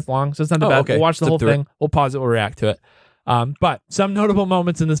 6 minutes long, so it's not too bad. Okay. We'll watch the whole thing. We'll pause it, we'll react to it. But some notable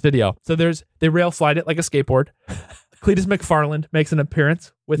moments in this video. So they rail slide it like a skateboard. Cletus McFarland makes an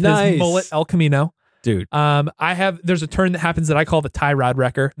appearance with his mullet El Camino. Dude. There's a turn that happens that I call the tie rod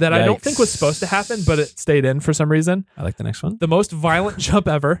wrecker that I don't think was supposed to happen, but it stayed in for some reason. I like the next one. The most violent jump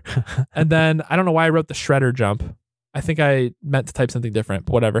ever. And then I don't know why I wrote the shredder jump. I think I meant to type something different,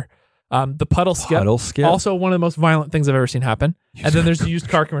 but whatever. The puddle skip. Also one of the most violent things I've ever seen happen. And then there's the used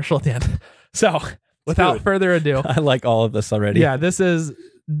car commercial at the end. So without further ado. I like all of this already. Yeah, this is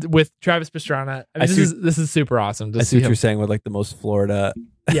with Travis Pastrana. This is super awesome. I see what you're saying with like the most Florida.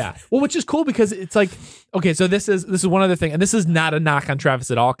 Yeah. Well, which is cool because it's like, okay, so this is one other thing, and this is not a knock on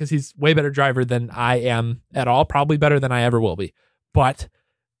Travis at all because he's way better driver than I am at all, probably better than I ever will be. But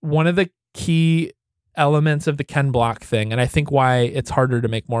one of the key elements of the Ken Block thing, and I think why it's harder to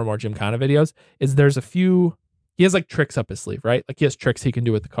make more and more Gymkhana videos, is there's a few, he has like tricks up his sleeve, right? Like he has tricks he can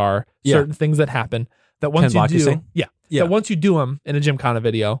do with the car, certain things that happen that once you do, that once you do them in a Gymkhana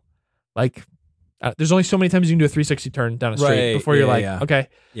video, like there's only so many times you can do a 360 turn down a street before you're okay.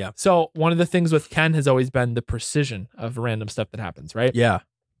 Yeah. So one of the things with Ken has always been the precision of random stuff that happens, right? Yeah.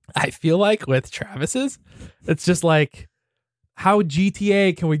 I feel like with Travis's, it's just like, how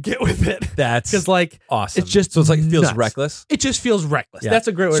GTA can we get with it? That's because like awesome. It's just so it's like it feels reckless. It just feels reckless. Yeah. That's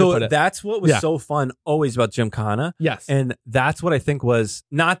a great way to put it. So that's what was so fun always about Gymkhana. Yes. And that's what I think was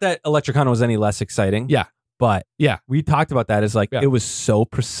not that Electricana was any less exciting. Yeah. But we talked about that as like it was so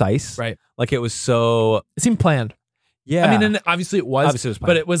precise. Right. Like it was so it seemed planned. Yeah. I mean, and obviously it was planned,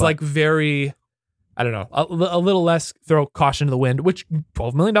 but it was like very, I don't know, a little less throw caution to the wind, which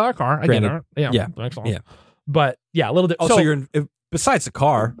 $12 million car. I get it. Yeah. But yeah, a little bit. Also, you're besides the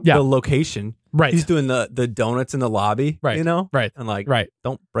car, the location. Right. He's doing the donuts in the lobby. Right. You know? Right. And like,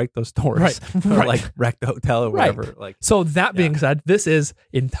 don't break those doors. Right. Or like wreck the hotel or whatever. Right. Like, so that being said, this is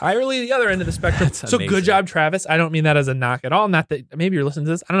entirely the other end of the spectrum. So good job, Travis. I don't mean that as a knock at all. Not that maybe you're listening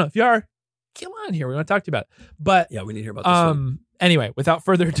to this. I don't know if you are. come on here. We want to talk to you about it. But yeah, we need to hear about this one. Anyway, without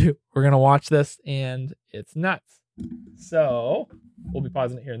further ado, we're going to watch this, and it's nuts. So we'll be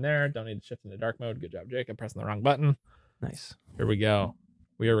pausing it here and there. Don't need to shift into dark mode. Good job, Jake. I'm pressing the wrong button. Nice. Here we go.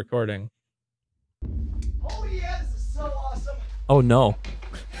 We are recording. Oh yeah, this is so awesome. Oh no.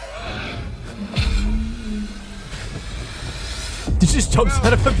 Did you just jump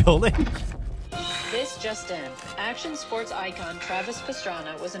out of a building? This just in. Action sports icon Travis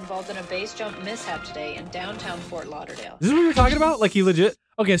Pastrana was involved in a base jump mishap today in downtown Fort Lauderdale. This is what you're talking about? Like he legit?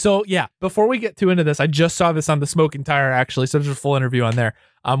 Okay, so yeah, before we get too into this, I just saw this on the Smoking Tire, actually, so there's a full interview on there.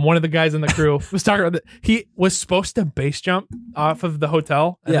 One of the guys in the crew was talking about that. He was supposed to base jump off of the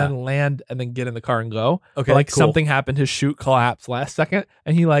hotel and then land and then get in the car and go. Okay, but, cool. Something happened. His chute collapsed last second,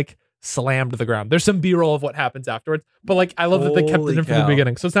 and he slammed the ground. There's some B-roll of what happens afterwards, but I love that they kept it in from the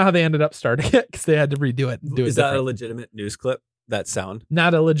beginning. So it's not how they ended up starting it because they had to redo it and do it. Is different. that a legitimate news clip? That sound?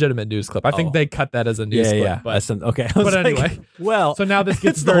 Not a legitimate news clip. I think they cut that as a news clip. Yeah. But, okay. But anyway, well, so now this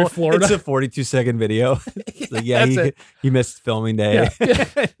gets very Florida. It's a 42-second video. He missed filming day. Yeah.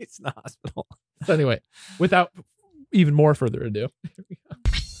 He's in the hospital. So anyway, without even more further ado.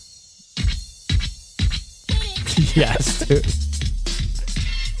 Yes, dude.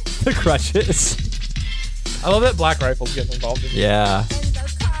 The crutches. I love that Black Rifle's getting involved in this. Yeah.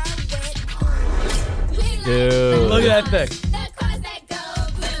 Dude. Look at that thing.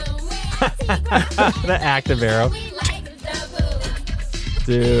 The active arrow.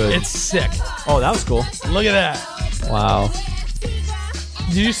 Dude. It's sick. Oh, that was cool. Look at that. Wow.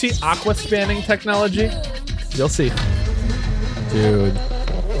 Did you see aqua spanning technology? You'll see. Dude.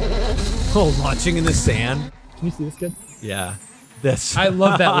 Oh, launching in the sand. Can you see this kid? Yeah. This. I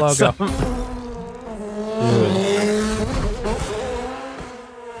love that awesome. logo. Dude.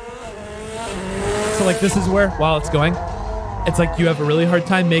 So this is where, while it's going, it's you have a really hard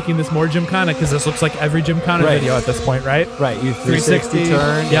time making this more Gymkhana because this looks like every Gymkhana video at this point, right? Right. You 360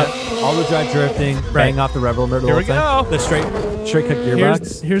 turn. Yep. All the drive drifting. Bang off the rev limiter. Here we go. The straight cut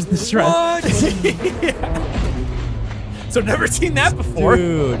gearbox. Here's the shred. So never seen that before.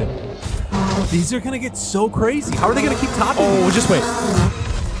 Dude. These are going to get so crazy. How are they going to keep topping? Oh, just wait.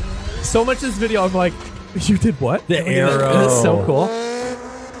 So much of this video, I'm like, you did what? The arrow. That's so cool.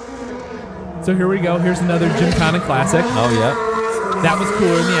 So here we go. Here's another Gymkhana classic. Oh, yeah. That was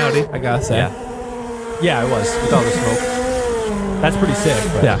cooler in the Audi, I gotta say. Yeah, it was. With all the smoke. That's pretty sick.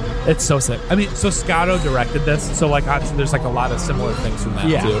 But. Yeah, it's so sick. I mean, so Scotto directed this, so obviously there's a lot of similar things from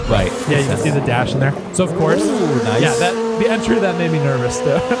that too. Right. Yeah, you can see the dash in there. So of course, nice. Yeah, the entry of that made me nervous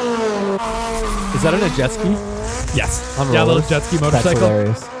too. Is that in a jet ski? Yes. On yeah, a little jet ski motorcycle. That's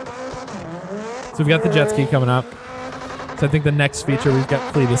hilarious. So we've got the jet ski coming up. So I think the next feature we've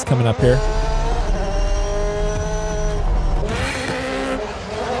got Cletus coming up here.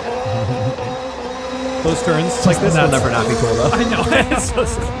 Those turns like this will never not be cool though. I know. It's so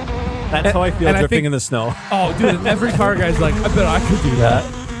sick. That's how I feel drifting in the snow. Oh, dude, every car guy's like, I bet I could do that.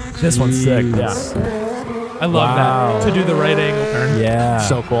 This one's sick. Yeah. I love that. To do the right angle turn. Yeah.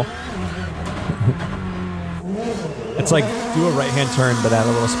 So cool. It's like do a right-hand turn, but add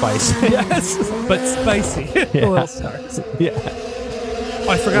a little spice. Yes, but spicy. Yeah. A little stars. Yeah. Oh,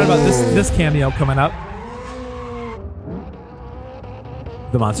 I forgot about this cameo coming up.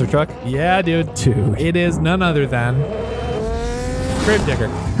 The monster truck? Yeah, dude. It is none other than Grave Digger.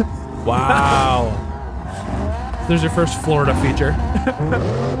 Wow. There's your first Florida feature.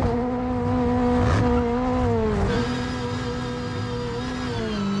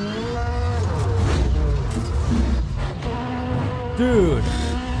 Dude.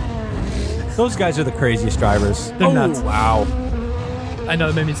 Those guys are the craziest drivers. They're nuts. Wow. I know,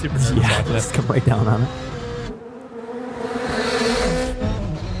 it made me super nervous. Yeah, let's come right down on it.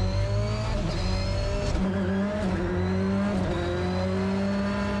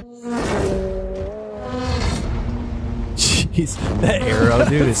 Jeez, that arrow,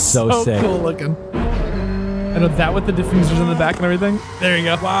 dude, is so sick. Cool looking. I know that with the diffusers in the back and everything. There you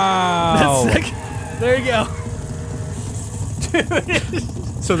go. Wow. That's sick. There you go.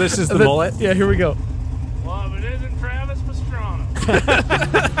 So this is the mullet? Yeah, here we go. Well, if it isn't Travis Pastrana.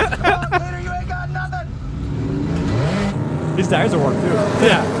 Later, you ain't got nothing. His tires are warm too.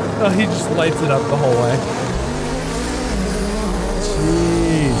 Yeah. Oh, he just lights it up the whole way.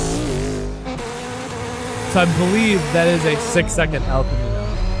 Jeez. So I believe that is a 6-second El Camino.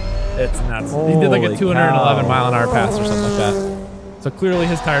 It's nuts. He did like a Holy 211 cow. mile an hour pass or something like that. So clearly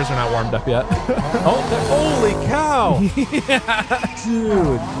his tires are not warmed up yet. Holy cow. Yeah.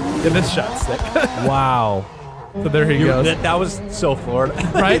 Dude. Yeah, this shot's sick. Wow. So there he goes. That was so Florida.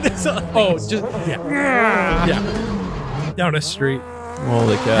 Right? Oh, just, yeah. Yeah. Down a street.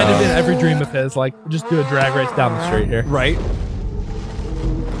 Holy cow. Had it been every dream of his, like, just do a drag race down the street here. Right?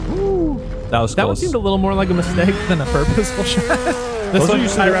 That was That one close. seemed a little more like a mistake than a purposeful shot. This one, you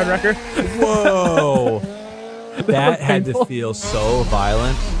see Rad Wrecker? Whoa. That had to feel so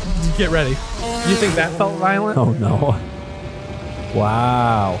violent. Get ready. You think that felt violent? Oh, no.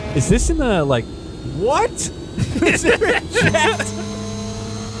 Wow. Is this in the, like, what? Is there a jet?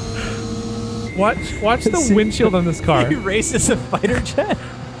 Watch the windshield on this car. He races a fighter jet?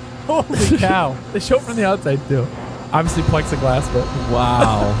 Holy cow. They show it from the outside, too. Obviously plexiglass, but...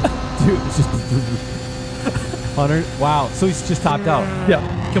 Wow. Dude, it's just... 100. Wow. So he's just topped out. Yeah,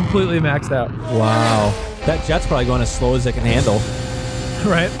 completely maxed out. Wow. That jet's probably going as slow as it can handle.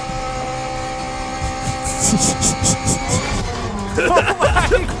 Right? Oh my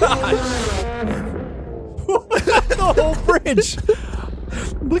gosh! The whole bridge.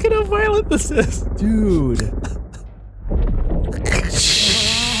 Look at how violent this is. Dude.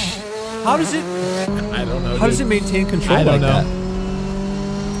 How does it... I don't know. How does it maintain control I don't like know.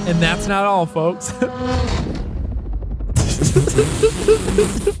 that? And that's not all, folks.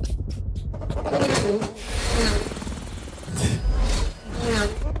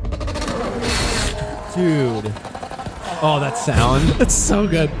 Dude. Oh, that sound. It's so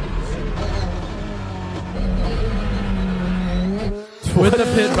good. With the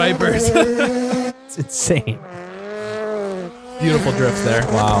Pit Vipers. It's insane. Beautiful drifts there.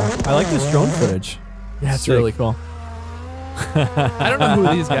 Wow. I like this drone footage. Yeah, it's Sick. really cool. I don't know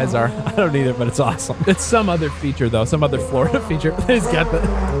who these guys are. I don't either, but it's awesome. It's some other feature, though. Some other Florida feature. He's got the...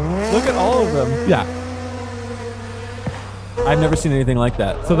 Look at all of them. Yeah. I've never seen anything like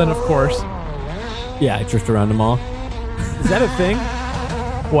that. So then, of course... Yeah, I drift around them all. Is that a thing?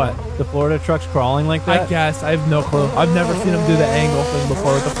 What? The Florida trucks crawling like that? I guess. I have no clue. I've never seen him do the angle thing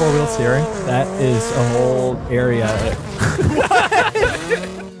before with the four-wheel steering. That is a whole area.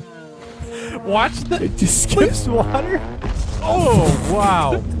 Watch the... It just skips water? Oh,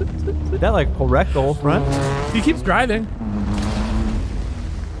 wow. That like wrecked the whole front? He keeps driving.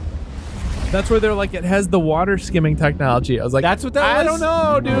 That's where they're like, it has the water skimming technology. I was like, That's what that I was? don't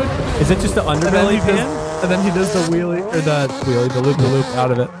know, dude. Is it just the underbelly pan? And then he does the wheelie, or the loop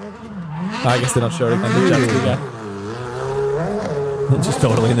out of it. I guess they don't show it again. The jet ski guy. It's just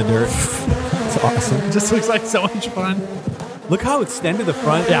totally in the dirt. It's awesome. It just looks like so much fun. Look how extended the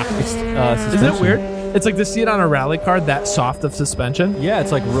front. Yeah. Isn't Isn't it weird? It's like to see it on a rally car that soft of suspension. Yeah,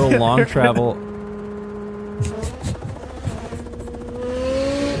 it's like real long travel.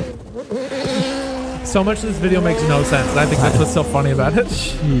 So much of this video makes no sense. And I think that's what's so funny about it.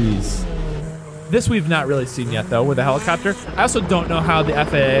 Jeez. This we've not really seen yet, though, with a helicopter. I also don't know how the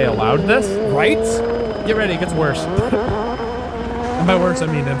FAA allowed this. Right? Get ready, it gets worse. And by worse, I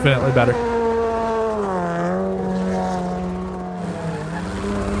mean infinitely better.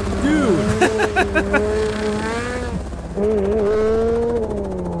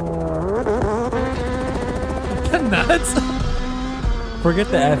 Nuts. Forget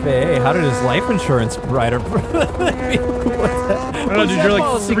the FAA. How did his life insurance provider? I don't know, dude. You're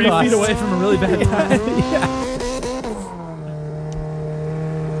like 3 feet away from a really bad time. Yeah.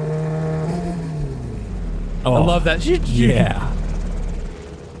 Oh, I love that. Yeah.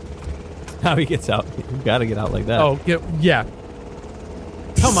 How he gets out. You gotta get out like that. Oh, yeah.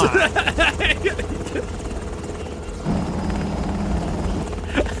 Come on.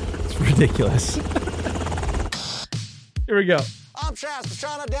 It's ridiculous. Here we go. I'm Travis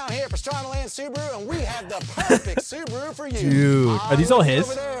Pastrana down here at Pastrana Land Subaru, and we have the perfect Subaru for you. Dude, are these all his?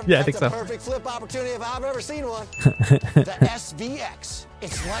 Over there, Yeah, I think that's so. a perfect flip opportunity if I've ever seen one. The SVX.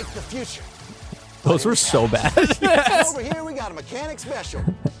 It's like the future. Those were so bad. And over here we got a mechanic special.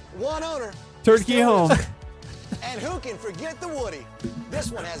 One owner. Turkey still home. And who can forget the Woody?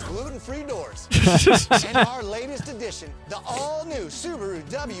 This one has gluten-free doors. And our latest addition, the all-new Subaru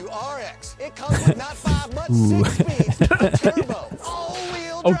WRX. It comes with not 5 but 6 speeds, turbo,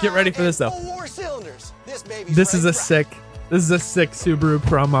 all-wheel Oh, drive, get ready for this, and though. 4 cylinders. This This is a sick Subaru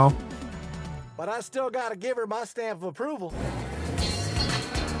promo. But I still gotta give her my stamp of approval.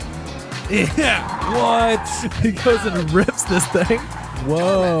 Yeah. What? He goes and rips this thing.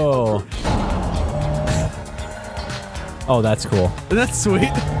 Whoa. Oh, that's cool. Isn't that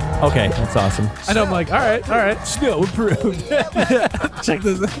sweet? Okay, that's awesome. I know, I'm like, all right. Snow approved. Check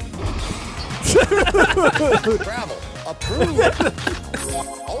this out. Travel approved.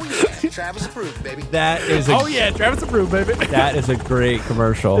 Oh yeah, Travis approved, baby. That is a Oh, yeah, Travis approved, baby. that is a great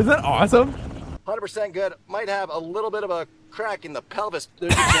commercial. Isn't that awesome? 100% good. Might have a little bit of a crack in the pelvis.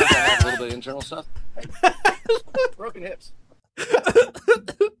 There's a chance I have a little bit of internal stuff. Broken hips.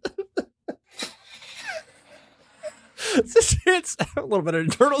 It's a little bit of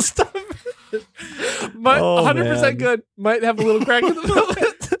internal stuff. But 100% good. Might have a little crack in the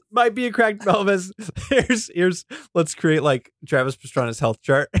pelvis. Might be a cracked pelvis. Here's let's create like Travis Pastrana's health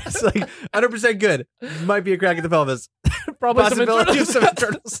chart. It's like 100% good. Might be a crack in the pelvis. Probably Possibility some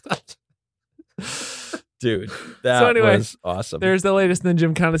internal stuff. Dude, that was awesome. There's the latest in the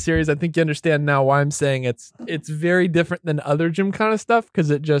Gymkhana series. I think you understand now why I'm saying it's very different than other Gymkhana stuff,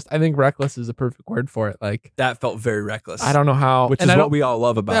 because I think reckless is a perfect word for it. Like, that felt very reckless. I don't know how, which is what we all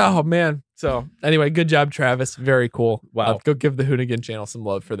love about. Oh man. So anyway, good job, Travis. Very cool. Wow. Go give the Hoonigan channel some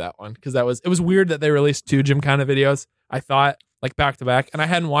love for that one, because it was weird that they released 2 Gymkhana videos. I thought, like, back to back, and I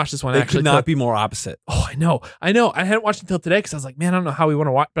hadn't watched this one. They could not be more opposite. Oh, I know. I hadn't watched it until today because I was like, man, I don't know how we want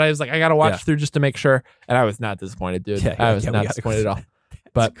to watch, but I was like, I got to watch through just to make sure, and I was not disappointed, dude. I was not disappointed at all.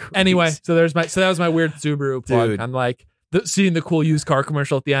 But anyway, so that was my weird Subaru plug. Dude. I'm like, seeing the cool used car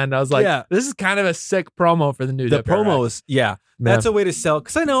commercial at the end, I was like, this is kind of a sick promo for the new WRX. Promos, that's a way to sell,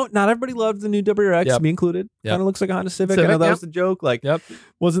 because I know not everybody loved the new WRX, me included. Kind of looks like a Honda Civic. I know that was the joke. Like,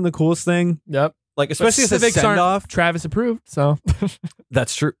 wasn't the coolest thing. Like, especially as a send-off. Travis approved, so.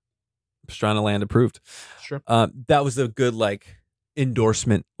 That's true. Pastrana Land approved. Sure. That was a good, like,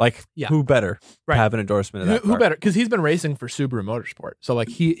 endorsement. Like, who better to have an endorsement of that Who better? Because he's been racing for Subaru Motorsport. So, like,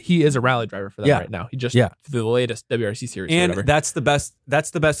 he is a rally driver for them right now. He just, for the latest WRC series. And that's the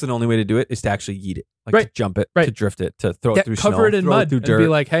best and only way to do it is to actually yeet it. Like, to jump it, to drift it, to throw it through snow. Cover it in mud through dirt. And be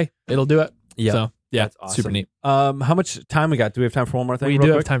like, hey, it'll do it. Yeah. So, that's awesome. Super neat. How much time we got? Do we have time for one more thing? We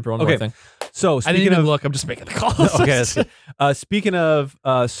do have time for one more thing. So, I didn't even look. I'm just making the calls. Okay. Speaking of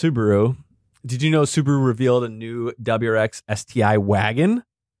Subaru, did you know Subaru revealed a new WRX STI wagon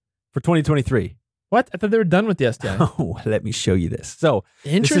for 2023? What? I thought they were done with the STI. Oh, let me show you this. So,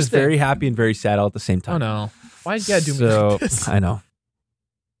 this is very happy and very sad all at the same time. Oh, no. Why you gotta do me like this? I know.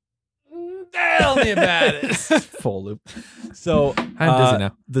 Tell me about it. Full loop. So, I'm dizzy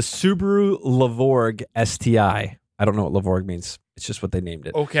now. The Subaru Lavorg STI. I don't know what Lavorg means. It's just what they named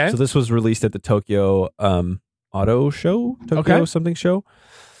it. Okay. So this was released at the Tokyo Auto Show. Tokyo something show.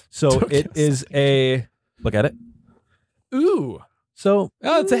 So it is a look at it. Ooh. So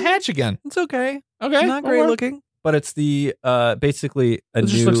it's a hatch again. It's okay. Okay. Not great looking, but it's the basically a it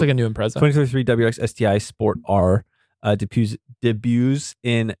just looks like a new Impreza. 2023 WRX STI Sport R debuts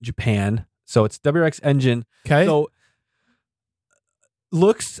in Japan. So it's WRX engine. Okay. So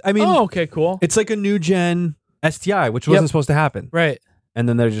looks, I mean, okay, cool. It's like a new gen STI, which wasn't supposed to happen. Right. And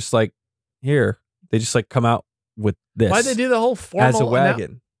then they're just like, here. They just like come out with this. Why'd they do the whole formal as a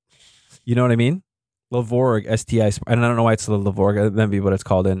wagon? You know what I mean? Lavorg STI. And I don't know why it's the Lavorg. That'd be what it's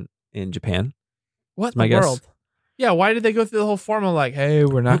called in Japan. What in the world? Yeah, why did they go through the whole formal like, hey,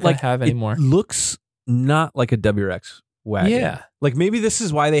 we're not going to have anymore? It looks not like a WRX wagon. Yeah. Like maybe this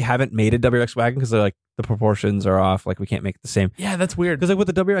is why they haven't made a WRX wagon, because they're like, the proportions are off. Like we can't make it the same. Yeah, that's weird. Because like what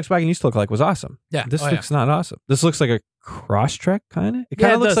the WRX wagon used to look like was awesome. Yeah. This looks not awesome. This looks like a Crosstrek kind of. It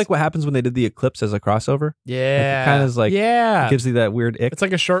kind of looks like what happens when they did the Eclipse as a crossover. Yeah. Like, it kind of is like, it gives you that weird ick. It's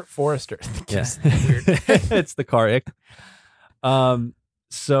like a short Forester. Yeah. It's the car ick.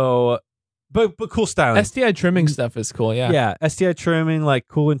 So, but cool styling. STI trimming stuff is cool. Yeah. Yeah. STI trimming, like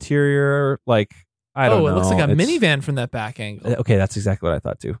cool interior, like, I don't know. It looks like a minivan from that back angle. Okay, that's exactly what I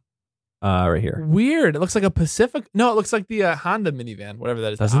thought too. Right here. Weird. It looks like a Pacific. No, it looks like the Honda minivan, whatever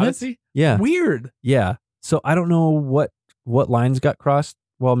that is. Doesn't Odyssey? it? Yeah. Weird. Yeah. So I don't know what lines got crossed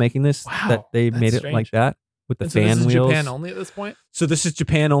while making this. Wow, that they made strange. it like that with the And fan so this is wheels. Japan only at this point. So this is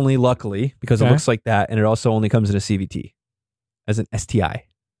Japan only, luckily, because it looks like that, and it also only comes in a CVT as an STI.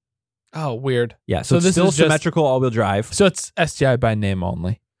 Oh, weird. Yeah. So it's this still is just symmetrical all-wheel drive. So it's STI by name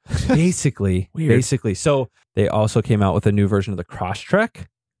only. Basically. Weird. Basically. So they also came out with a new version of the Crosstrek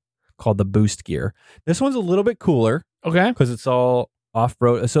called the Boost Gear. This one's a little bit cooler. Okay. Because it's all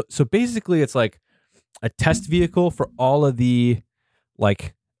off-road. So basically it's like a test vehicle for all of the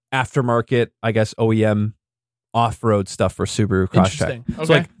like aftermarket, I guess, OEM off-road stuff for Subaru Crosstrek. Interesting. Okay.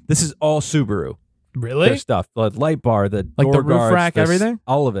 So like this is all Subaru. Really? Their stuff. The light bar, the Like door the roof guards, rack, everything?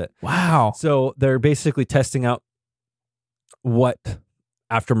 All of it. Wow. So they're basically testing out what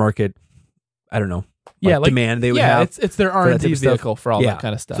aftermarket, I don't know, demand they would have. It's their R&D vehicle for all that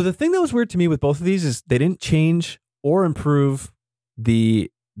kind of stuff. So the thing that was weird to me with both of these is they didn't change or improve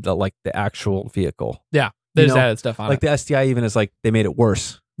the actual vehicle. Yeah. They just added stuff on like it. the STI even is like they made it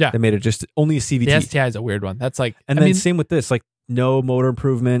worse. Yeah. They made it just only a CVT. The STI is a weird one. That's like, and then same with this, like no motor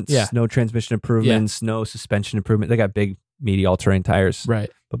improvements, no transmission improvements, no suspension improvement. They got big, meaty all-terrain tires. Right.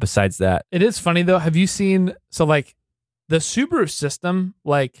 But besides that. It is funny though. Have you seen, so like the Subaru system,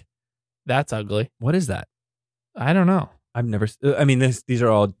 like that's ugly. What is that? I don't know. I've never, I mean, these are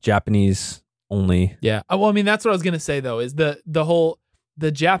all Japanese only. Yeah. Well, I mean, that's what I was gonna say though. Is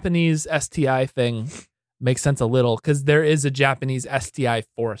the Japanese STI thing makes sense a little because there is a Japanese STI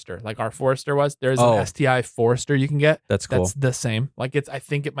Forester, like our Forester was. There is an STI Forester you can get. That's cool. That's the same. Like I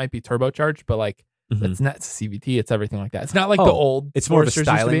think it might be turbocharged, but like it's not. It's a CVT. It's everything like that. It's not like the old. It's more of a Foresters used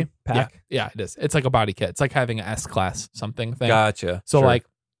to styling be. pack. Yeah, it is. It's like a body kit. It's like having an S-Class something thing. Gotcha. So Sure. like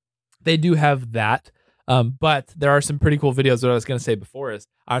they do have that. But there are some pretty cool videos. What I was going to say before is,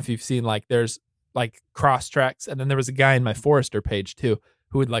 I don't know if you've seen, like, there's like cross tracks. And then there was a guy in my Forester page too,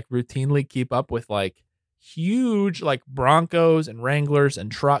 who would like routinely keep up with like huge like Broncos and Wranglers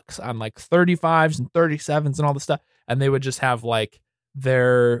and trucks on like 35s and 37s and all this stuff. And they would just have like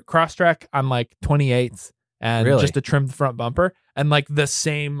their cross track on like 28s and just a trimmed front bumper and like the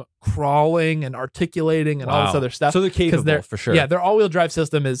same crawling and articulating and all this other stuff. So they're capable for sure. Yeah, their all-wheel drive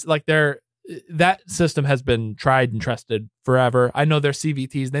system is like that system has been tried and trusted forever. I know their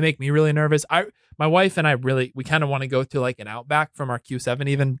CVTs, they make me really nervous. My wife and I we kind of want to go to like an Outback from our Q7,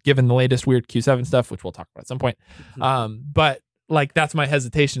 even given the latest weird Q7 stuff, which we'll talk about at some point. But like that's my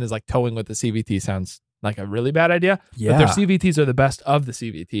hesitation is like towing with the CVT sounds like a really bad idea. Yeah. But their CVTs are the best of the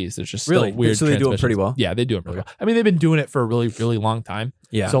CVTs. There's just still weird. So they do it pretty well. Yeah, they do it really well. I mean, they've been doing it for a really, really long time.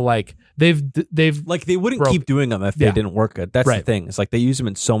 Yeah. So like they've like they wouldn't keep doing them if they didn't work good. That's the thing. It's like they use them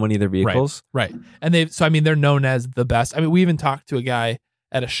in so many of their vehicles. Right. And I mean, they're known as the best. I mean, we even talked to a guy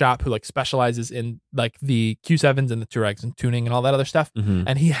at a shop who like specializes in like the Q7s and the Touaregs and tuning and all that other stuff. Mm-hmm.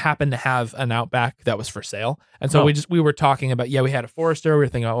 And he happened to have an Outback that was for sale. And so we were talking about, we had a Forester. We were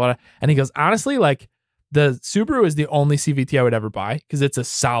thinking about what, and he goes, honestly, like the Subaru is the only CVT I would ever buy because it's a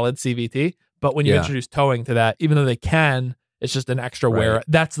solid CVT. But when you introduce towing to that, even though they can, it's just an extra wear.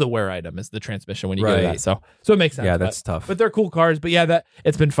 That's the wear item is the transmission when you get that. So it makes sense. Yeah, that's tough. But they're cool cars. But yeah,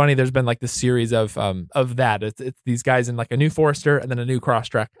 it's been funny. There's been like this series of that. It's these guys in like a new Forester and then a new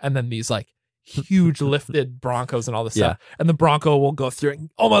Crosstrek and then these like huge lifted Broncos and all this stuff. And the Bronco will go through and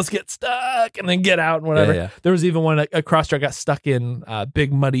almost get stuck and then get out and whatever. Yeah. There was even one a Crosstrek got stuck in a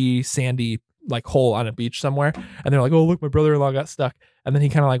big muddy sandy like hole on a beach somewhere, and they're like, "Oh, look, my brother-in-law got stuck." And then he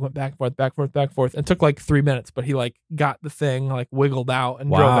kind of like went back and forth, and took like 3 minutes, but he like got the thing like wiggled out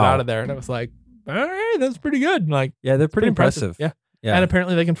and drove it out of there, and it was like, all right, that's pretty good. Like, yeah, they're pretty impressive. Yeah. And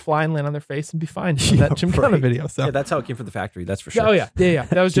apparently they can fly and land on their face and be fine. That Gymkhana video. So yeah, that's how it came from the factory. That's for sure. Oh yeah.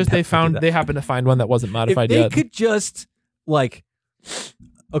 That was just they happened to find one that wasn't modified yet. They could just like,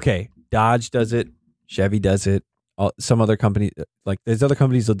 okay, Dodge does it, Chevy does it. Some other company, like there's other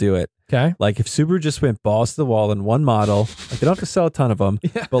companies will do it. Okay. Like if Subaru just went balls to the wall in one model, like they don't have to sell a ton of them,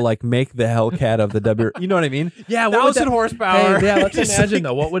 but like make the Hellcat of the W. You know what I mean? Yeah. 1,000 horsepower. Hey, yeah. Let's imagine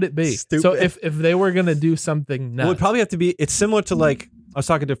though. What would it be? Stupid. So if they were gonna do something nuts, well, it'd probably have to be. It's similar to like I was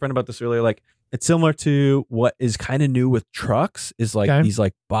talking to a friend about this earlier. Like it's similar to what is kind of new with trucks is like these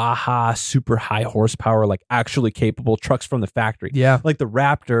like Baja super high horsepower, like actually capable trucks from the factory. Yeah. Like the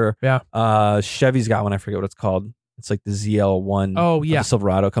Raptor. Yeah. Chevy's got one. I forget what it's called. It's like the ZL1. Oh yeah. The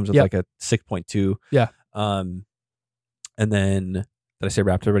Silverado comes with like a 6.2. Yeah. And then did I say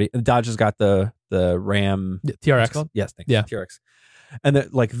Raptor already? The Dodge has got the Ram TRX. Yes, thanks. Yeah. TRX. And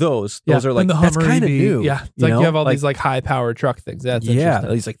like those are like the that's Hummer kind of EV. new. Yeah. It's like you have all these like high power truck things. That's interesting.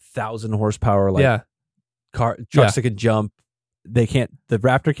 These like 1,000 horsepower like trucks that can jump. The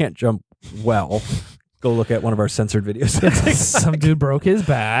Raptor can't jump well. Go look at one of our censored videos. Some dude broke his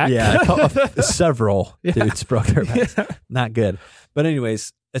back. Yeah, several dudes broke their backs. Not good. But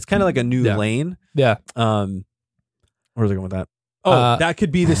anyways, it's kind of like a new lane. Yeah. Where was I going with that? Oh, that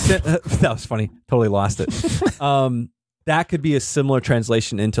could be the. That was funny. Totally lost it. That could be a similar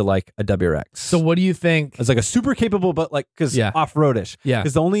translation into like a WRX. So what do you think? It's like a super capable, but like because off-roadish. Yeah.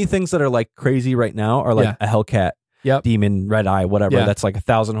 Because the only things that are like crazy right now are like a Hellcat, Demon, Red Eye, whatever. Yeah. That's like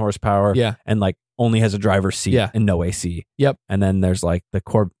 1,000 horsepower. Yeah. And like only has a driver's seat and no AC. Yep. And then there's like the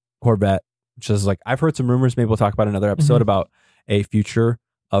Corvette, which is like I've heard some rumors. Maybe we'll talk about another episode about a future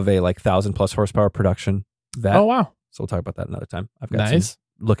of a like 1,000+ horsepower production vet. Oh wow. So we'll talk about that another time. I've got some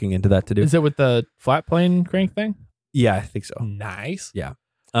looking into that to do. Is it with the flat plane crank thing? Yeah, I think so. Nice. Yeah.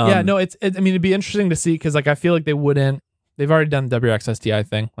 No, I mean, it'd be interesting to see because like I feel like they've already done the WRX STI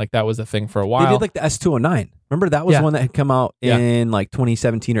thing. Like that was a thing for a while. They did like the S209. Remember that was one that had come out in like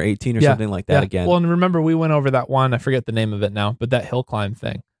 2017 or 18 or something like that again. Well, and remember we went over that one. I forget the name of it now, but that hill climb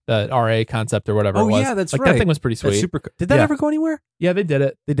thing, the RA concept or whatever it was. Oh yeah, that's like, right. That thing was pretty sweet. Did that ever go anywhere? Yeah, they did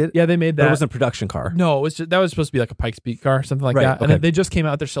it. They did? Yeah, they made that. But it wasn't a production car. No, it was that was supposed to be like a Pikes Peak car, something like that. Okay. And they just came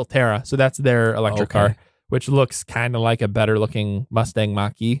out with their Silterra, so that's their electric car, which looks kind of like a better looking Mustang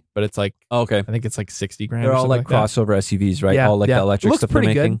Mach-E, but it's like I think it's like $60,000. They're all like crossover SUVs, right? Yeah, all like the electric stuff they're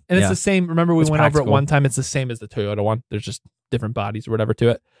making. And it's the same. Remember we went over it one time. It's the same as the Toyota one. There's just different bodies or whatever to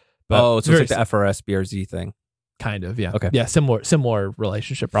it. So it's like the FRS BRZ thing. Kind of, yeah. Okay. Yeah, similar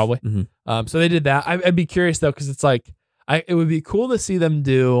relationship probably. Mm-hmm. So they did that. I'd be curious though, because it's like it would be cool to see them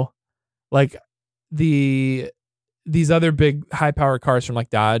do like these other big high power cars from like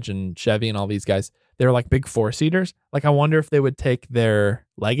Dodge and Chevy and all these guys. They're like big 4-seaters. Like I wonder if they would take their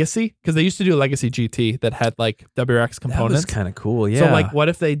Legacy, because they used to do a Legacy GT that had like WRX components. That was kind of cool, yeah. So like what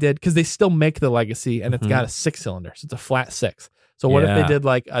if they did, because they still make the Legacy and it's got a 6-cylinder, so it's a flat 6. So what if they did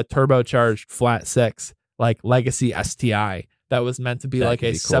like a turbocharged flat 6, like Legacy STI, that was meant to be like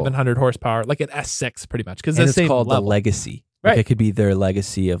a 700 horsepower, like an S6 pretty much, because it's called the Legacy. Right. Like it could be their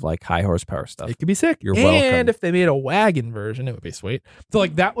legacy of like high horsepower stuff. It could be sick. You're welcome. And if they made a wagon version, it would be sweet. So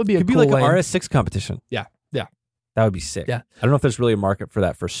like that would be it could cool be like lane. an RS6 competition. Yeah. That would be sick. Yeah. I don't know if there's really a market for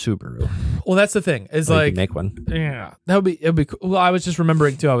that for Subaru. Well, that's the thing. Is Or you like could make one. Yeah, it'd be cool. Well, I was just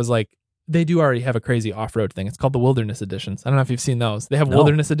remembering too. I was like, they do already have a crazy off-road thing. It's called the Wilderness Editions. I don't know if you've seen those. They have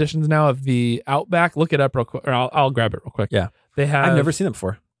Wilderness Editions now of the Outback. Look it up real quick, or I'll grab it real quick. Yeah. They have. I've never seen them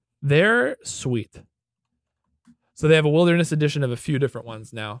before. They're sweet. So they have a Wilderness Edition of a few different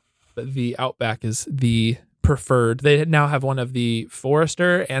ones now, but the Outback is the preferred. They now have one of the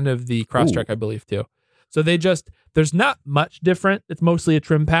Forester and of the Crosstrek, I believe, too. So there's not much different. It's mostly a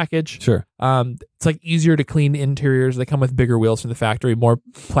trim package. Sure. It's like easier to clean interiors. They come with bigger wheels from the factory, more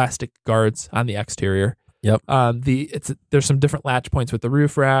plastic guards on the exterior. Yep. There's some different latch points with the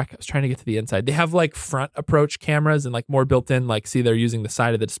roof rack. I was trying to get to the inside. They have like front approach cameras and like more built in. Like, see, they're using the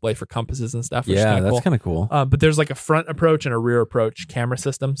side of the display for compasses and stuff. Which is that's cool. kind of cool. But there's like a front approach and a rear approach camera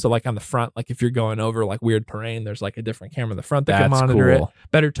system. So like on the front, like if you're going over like weird terrain, there's like a different camera in the front that can monitor it.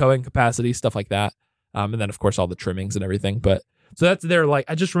 Better towing capacity, stuff like that. And then of course all the trimmings and everything. But so that's their like,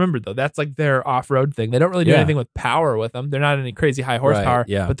 I just remembered though, that's like their off-road thing. They don't really do anything with power with them. They're not any crazy high horsepower,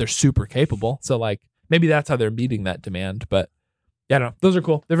 but they're super capable. So like maybe that's how they're meeting that demand. But yeah, I don't know. Those are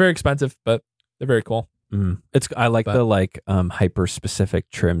cool. They're very expensive, but they're very cool. I like the like hyper specific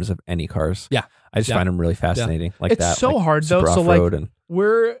trims of any cars. Yeah. I just find them really fascinating. Like it's that. So like hard though. So like and...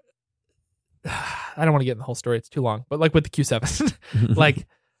 I don't want to get in the whole story. It's too long. But like with the Q7, like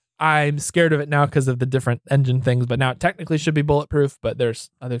I'm scared of it now because of the different engine things, but now it technically should be bulletproof, but there's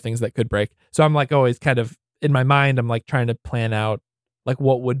other things that could break. So I'm like always kind of in my mind, I'm like trying to plan out like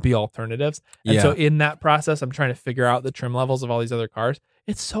what would be alternatives. And so in that process, I'm trying to figure out the trim levels of all these other cars.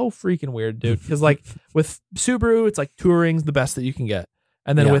 It's so freaking weird, dude. Because like with Subaru, it's like Touring's the best that you can get.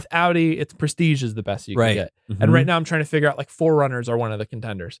 And then with Audi, it's Prestige is the best you can get. And right now I'm trying to figure out like 4Runners are one of the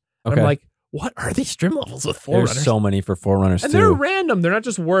contenders. And I'm like, what are these trim levels with 4Runners? There's so many for 4Runners and too. They're random. They're not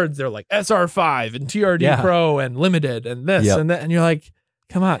just words. They're like SR5 and TRD Pro and Limited and this and that. And you're like,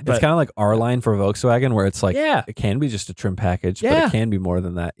 come on. It's kind of like R-Line for Volkswagen where it's like, it can be just a trim package, but it can be more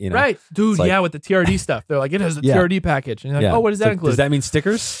than that. You know? Right. Dude, like, with the TRD stuff. They're like, it has a TRD package. And you're like, oh, what does that include? Does that mean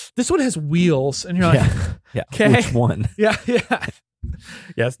stickers? This one has wheels. And you're like, okay. Which one? Yeah,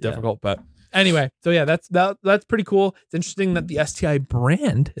 it's difficult, but anyway. So yeah, that's pretty cool. It's interesting that the STI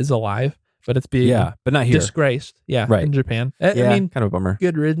brand is alive. But it's being but not here. Disgraced. In Japan. I mean, kind of a bummer.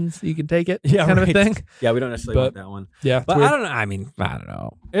 Good riddance. You can take it. Kind of a thing. Yeah, we don't necessarily want that one. Yeah. But I don't know. I mean, I don't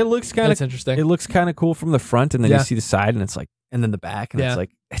know. It looks kind of interesting. It looks kind of cool from the front, and then you see the side, and it's like, and then the back, and it's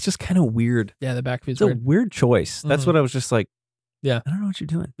like, it's just kind of weird. Yeah, the back feels weird. It's a weird choice. That's what I was just like, I don't know what you're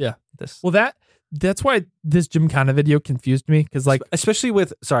doing. Yeah. That's why this Gymkhana video confused me, because like, especially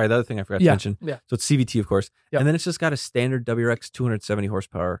with, the other thing I forgot to mention. Yeah. So it's CVT, of course. And then it's just got a standard WRX 270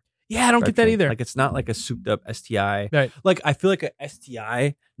 horsepower. Yeah, I don't get that either. Like, it's not like a souped up STI. Right. Like, I feel like a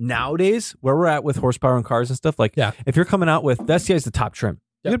STI nowadays, where we're at with horsepower and cars and stuff, like, if you're coming out with, the STI is the top trim.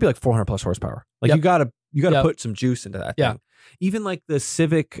 You're going to be like 400 plus horsepower. Like, you gotta put some juice into that thing. Even like the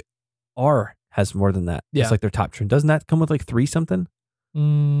Civic R has more than that. It's like their top trim. Doesn't that come with like 3 something?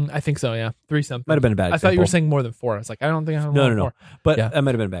 I think so, yeah. 3 something. Might have been a bad example. I thought you were saying more than 4. I was like, I don't think I have more than 4. But that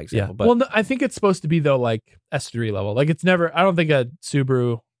might have been a bad example. But well, no, I think it's supposed to be, though, like S3 level. Like, it's never, I don't think a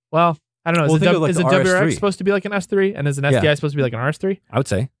Subaru, well, I don't know. Is a WRX supposed to be like an S3? And is an STI supposed to be like an RS3? I would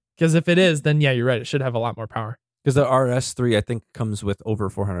say. Because if it is, then yeah, you're right. It should have a lot more power. Because the RS3, I think, comes with over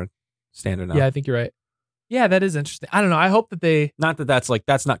 400 standard now. Yeah, I think you're right. Yeah, that is interesting. I don't know. I hope that they... Not that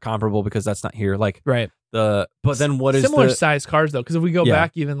that's not comparable because that's not here. Like, right. But then what is similar size cars, though? Because if we go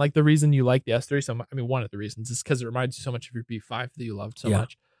back even, like the reason you like the S3 so much, I mean, one of the reasons is because it reminds you so much of your B5 that you loved so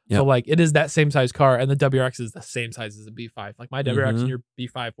much. Yeah. So like, it is that same size car, and the WRX is the same size as a B5. Like my WRX and your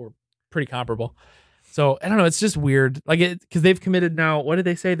B5 were pretty comparable. So I don't know. It's just weird. Like because they've committed now. What did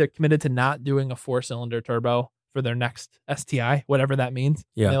they say? They're committed to not doing a 4-cylinder turbo for their next STI, whatever that means.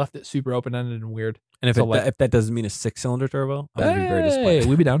 Yeah. And they left it super open-ended and weird. And if So, if that doesn't mean a 6-cylinder turbo, I'm gonna be very disappointed.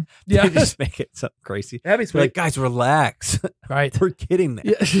 We'd be down. Yeah, Yeah. just make it something crazy. That'd be sweet. Like, guys, relax. Right. We're kidding there.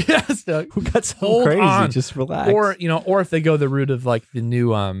 Yeah, yes, Doug. Who got so Hold crazy? on. Just relax. Or if they go the route of like the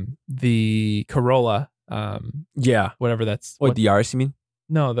new the Corolla, yeah. whatever that's What, the Yaris, you mean?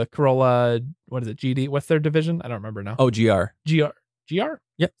 no, the Corolla, what is it, GD? What's their division? I don't remember now. Oh, GR. GR?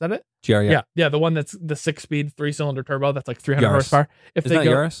 Yep. Is that it? GR, yeah. Yeah, the one that's the 6-speed 3-cylinder turbo that's like 300 Yaris. horsepower. If Isn't they that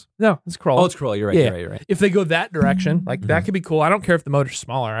go Yaris? No, it's Corolla. Oh, it's Corolla. You're right. Yeah. You're right. If they go that direction, like that Mhm. could be cool. I don't care if the motor's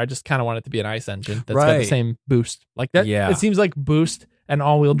smaller. I just kind of want it to be an ICE engine that's got the Right. same boost. Like that. Yeah. It seems like boost and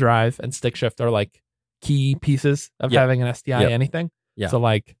all-wheel drive and stick shift are like key pieces of Yep. having an STI Yep. anything. Yeah. So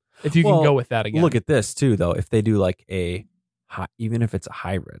like if you can Well, go with that again. Look at this, too, though. If they do like even if it's a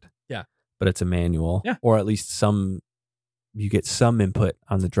hybrid. Yeah. But it's a manual. Yeah. Or at least you get some input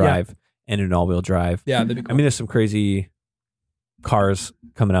on the drive and an all-wheel drive. Yeah, that'd be cool. I mean, there's some crazy cars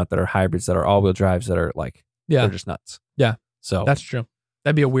coming out that are hybrids, that are all-wheel drives, that are like, yeah, they're just nuts. Yeah. So that's true.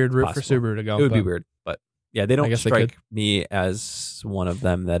 That'd be a weird route Possible. for Subaru to go. it would be but- weird. But yeah, they I don't guess they strike could. me as one of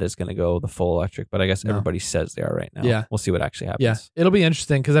them that is going to go the full electric, but I guess No. everybody says they are right now. Yeah. We'll see what actually happens. Yeah, it'll be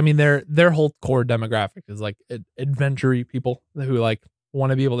interesting because I mean their whole core demographic is like adventure-y people who like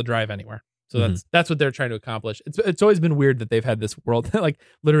want to be able to drive anywhere. So Mm-hmm. that's what they're trying to accomplish. It's always been weird that they've had this world like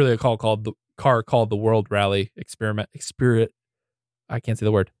literally a car called the World Rally I can't say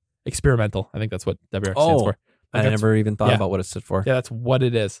the word experimental. I think that's what WRX stands Oh, for. I Like, that's- never even thought yeah. about what it stood for. Yeah, that's what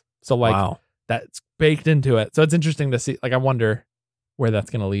it is. So like wow. that's baked into it. So it's interesting to see. Like I wonder where that's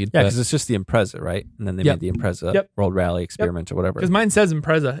going to lead. Yeah, because it's just the Impreza, right? And then they Yep. made the Impreza Yep. World Rally Experiment or whatever. Because mine says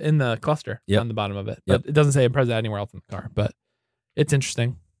Impreza in the cluster Yep. on the bottom of it, Yep. but it doesn't say Impreza anywhere else in the car. But it's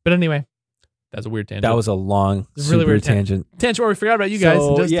interesting. But anyway, that's a weird tangent. That was a long, It's a really Subaru weird tangent. tangent where we forgot about you guys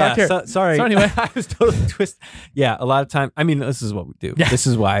and just talked here. Sorry. So anyway. I was totally twisted. Yeah, a lot of time. I mean, this is what we do. Yeah. This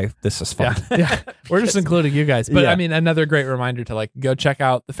is why this is fun. Yeah. We're just including you guys. But Yeah. I mean, another great reminder to like go check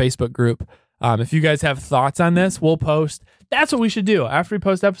out the Facebook group. If you guys have thoughts on this, we'll post. That's what we should do. After we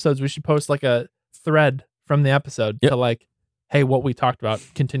post episodes, we should post like a thread from the episode Yep. to like, hey, what we talked about,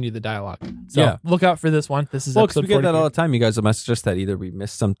 continue the dialogue. So Yeah. look out for this one. This is Well, because episode we get that 43. all the time. You guys will message us that either we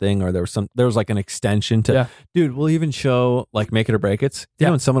missed something or there was like an extension to. Yeah. Dude, we'll even show like make it or break it. You Yeah.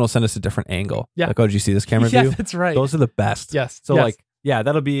 know, when someone will send us a different angle. Yeah. Like, oh, did you see this camera Yeah, view? that's right. Those are the best. Yes. So yes. like, yeah,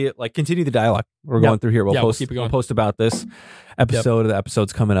 that'll be like continue the dialogue. We're Yep. going through here. We'll Yeah, we'll post. keep it going. We'll post about this episode or the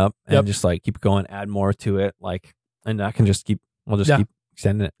episodes coming up, and Yep. just like keep it going. Add more to it. Like, and I can just keep. We'll just Yeah. keep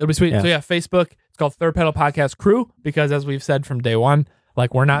extending it. It'll be sweet. Yeah. So yeah, Facebook. It's called Third Pedal Podcast Crew because as we've said from day one,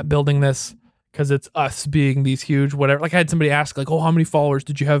 like we're not building this because it's us being these huge whatever. Like I had somebody ask like, oh, how many followers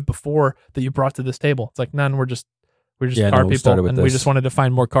did you have before that you brought to this table? It's like none. We're just Yeah, car no, we people, started with and we this. just wanted to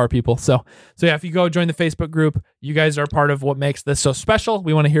find more car people. So yeah, if you go join the Facebook group, you guys are part of what makes this so special.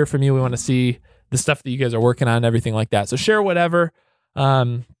 We want to hear from you. We want to see the stuff that you guys are working on, everything like that. So share whatever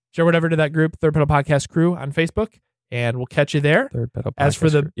to that group, Third Pedal Podcast Crew on Facebook. And we'll catch you there. Third pedal. As for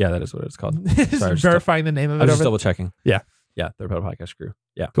Podcast the- Crew. Yeah, that is what it's called. Just Sorry, just verifying the name of I it. was just over double checking. Yeah. Yeah, Third pedal podcast crew.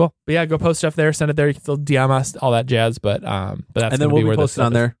 Yeah, Cool. But yeah, go post stuff there, send it there. You can still DM us, all that jazz. But that's and then gonna we'll be where be this posting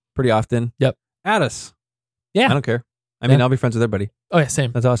on stuff is. there pretty often. Yep. Add us. Yeah. I don't care. I mean, Yeah. I'll be friends with everybody. Oh yeah,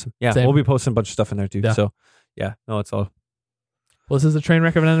 same. That's awesome. Yeah, Same. we'll be posting a bunch of stuff in there too. Yeah. So, yeah, no, it's all. Well, this is a train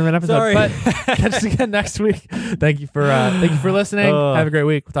wreck of an end of an episode. Sorry. But catch us again next week. Thank you for listening. Have a great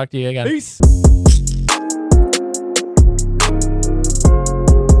week. We'll talk to you again. Peace.